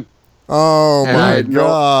moving. Oh my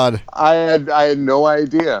God! I had no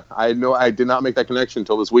idea. I did not make that connection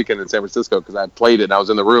until this weekend in San Francisco because I played it and I was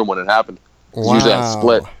in the room when it happened. Wow. Usually I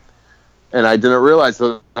split, and I didn't realize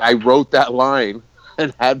that I wrote that line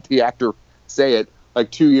and had the actor say it like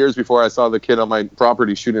 2 years before I saw the kid on my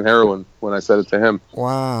property shooting heroin when I said it to him.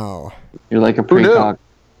 Wow. You're like a precog.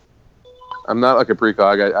 I'm not like a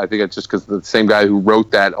precog. I think it's just because the same guy who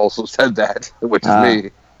wrote that also said that, which is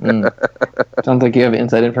me. Sounds like you have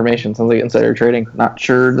inside information. Sounds like insider trading. Not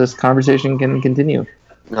sure this conversation can continue.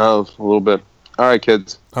 No, a little bit. All right,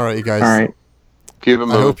 kids. All right, you guys. All right. Keep it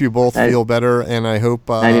moving. I hope you both feel better, and I hope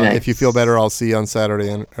if you feel better, I'll see you on Saturday.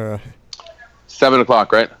 And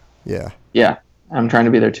 7:00, right? Yeah. Yeah, I'm trying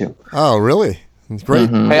to be there too. Oh, really? Great.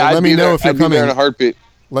 Mm-hmm. Hey, let me know if you're coming. There in a heartbeat.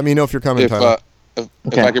 Let me know if you're coming, Tyler. If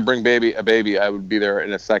I could bring a baby, I would be there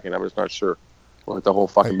in a second. I'm just not sure. Like the whole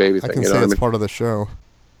fucking baby thing. I can you know say what it's I mean? part of the show.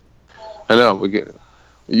 I know.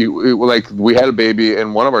 We had a baby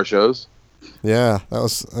in one of our shows. Yeah, that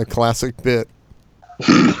was a classic bit.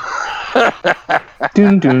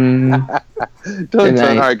 Dun, dun. All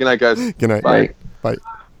right, good night, guys. Good night. Bye. Bye.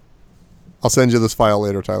 I'll send you this file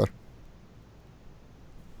later, Tyler.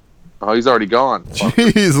 Oh, he's already gone.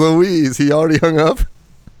 Jeez Louise, he already hung up?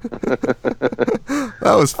 That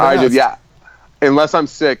was fast. All right, dude, yeah. Unless I'm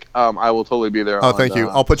sick, I will totally be there. Oh, thank you.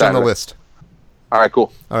 I'll put you on the Saturday. list. All right,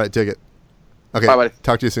 cool. All right, dig it. Okay, Bye, buddy.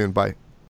 Talk to you soon. Bye.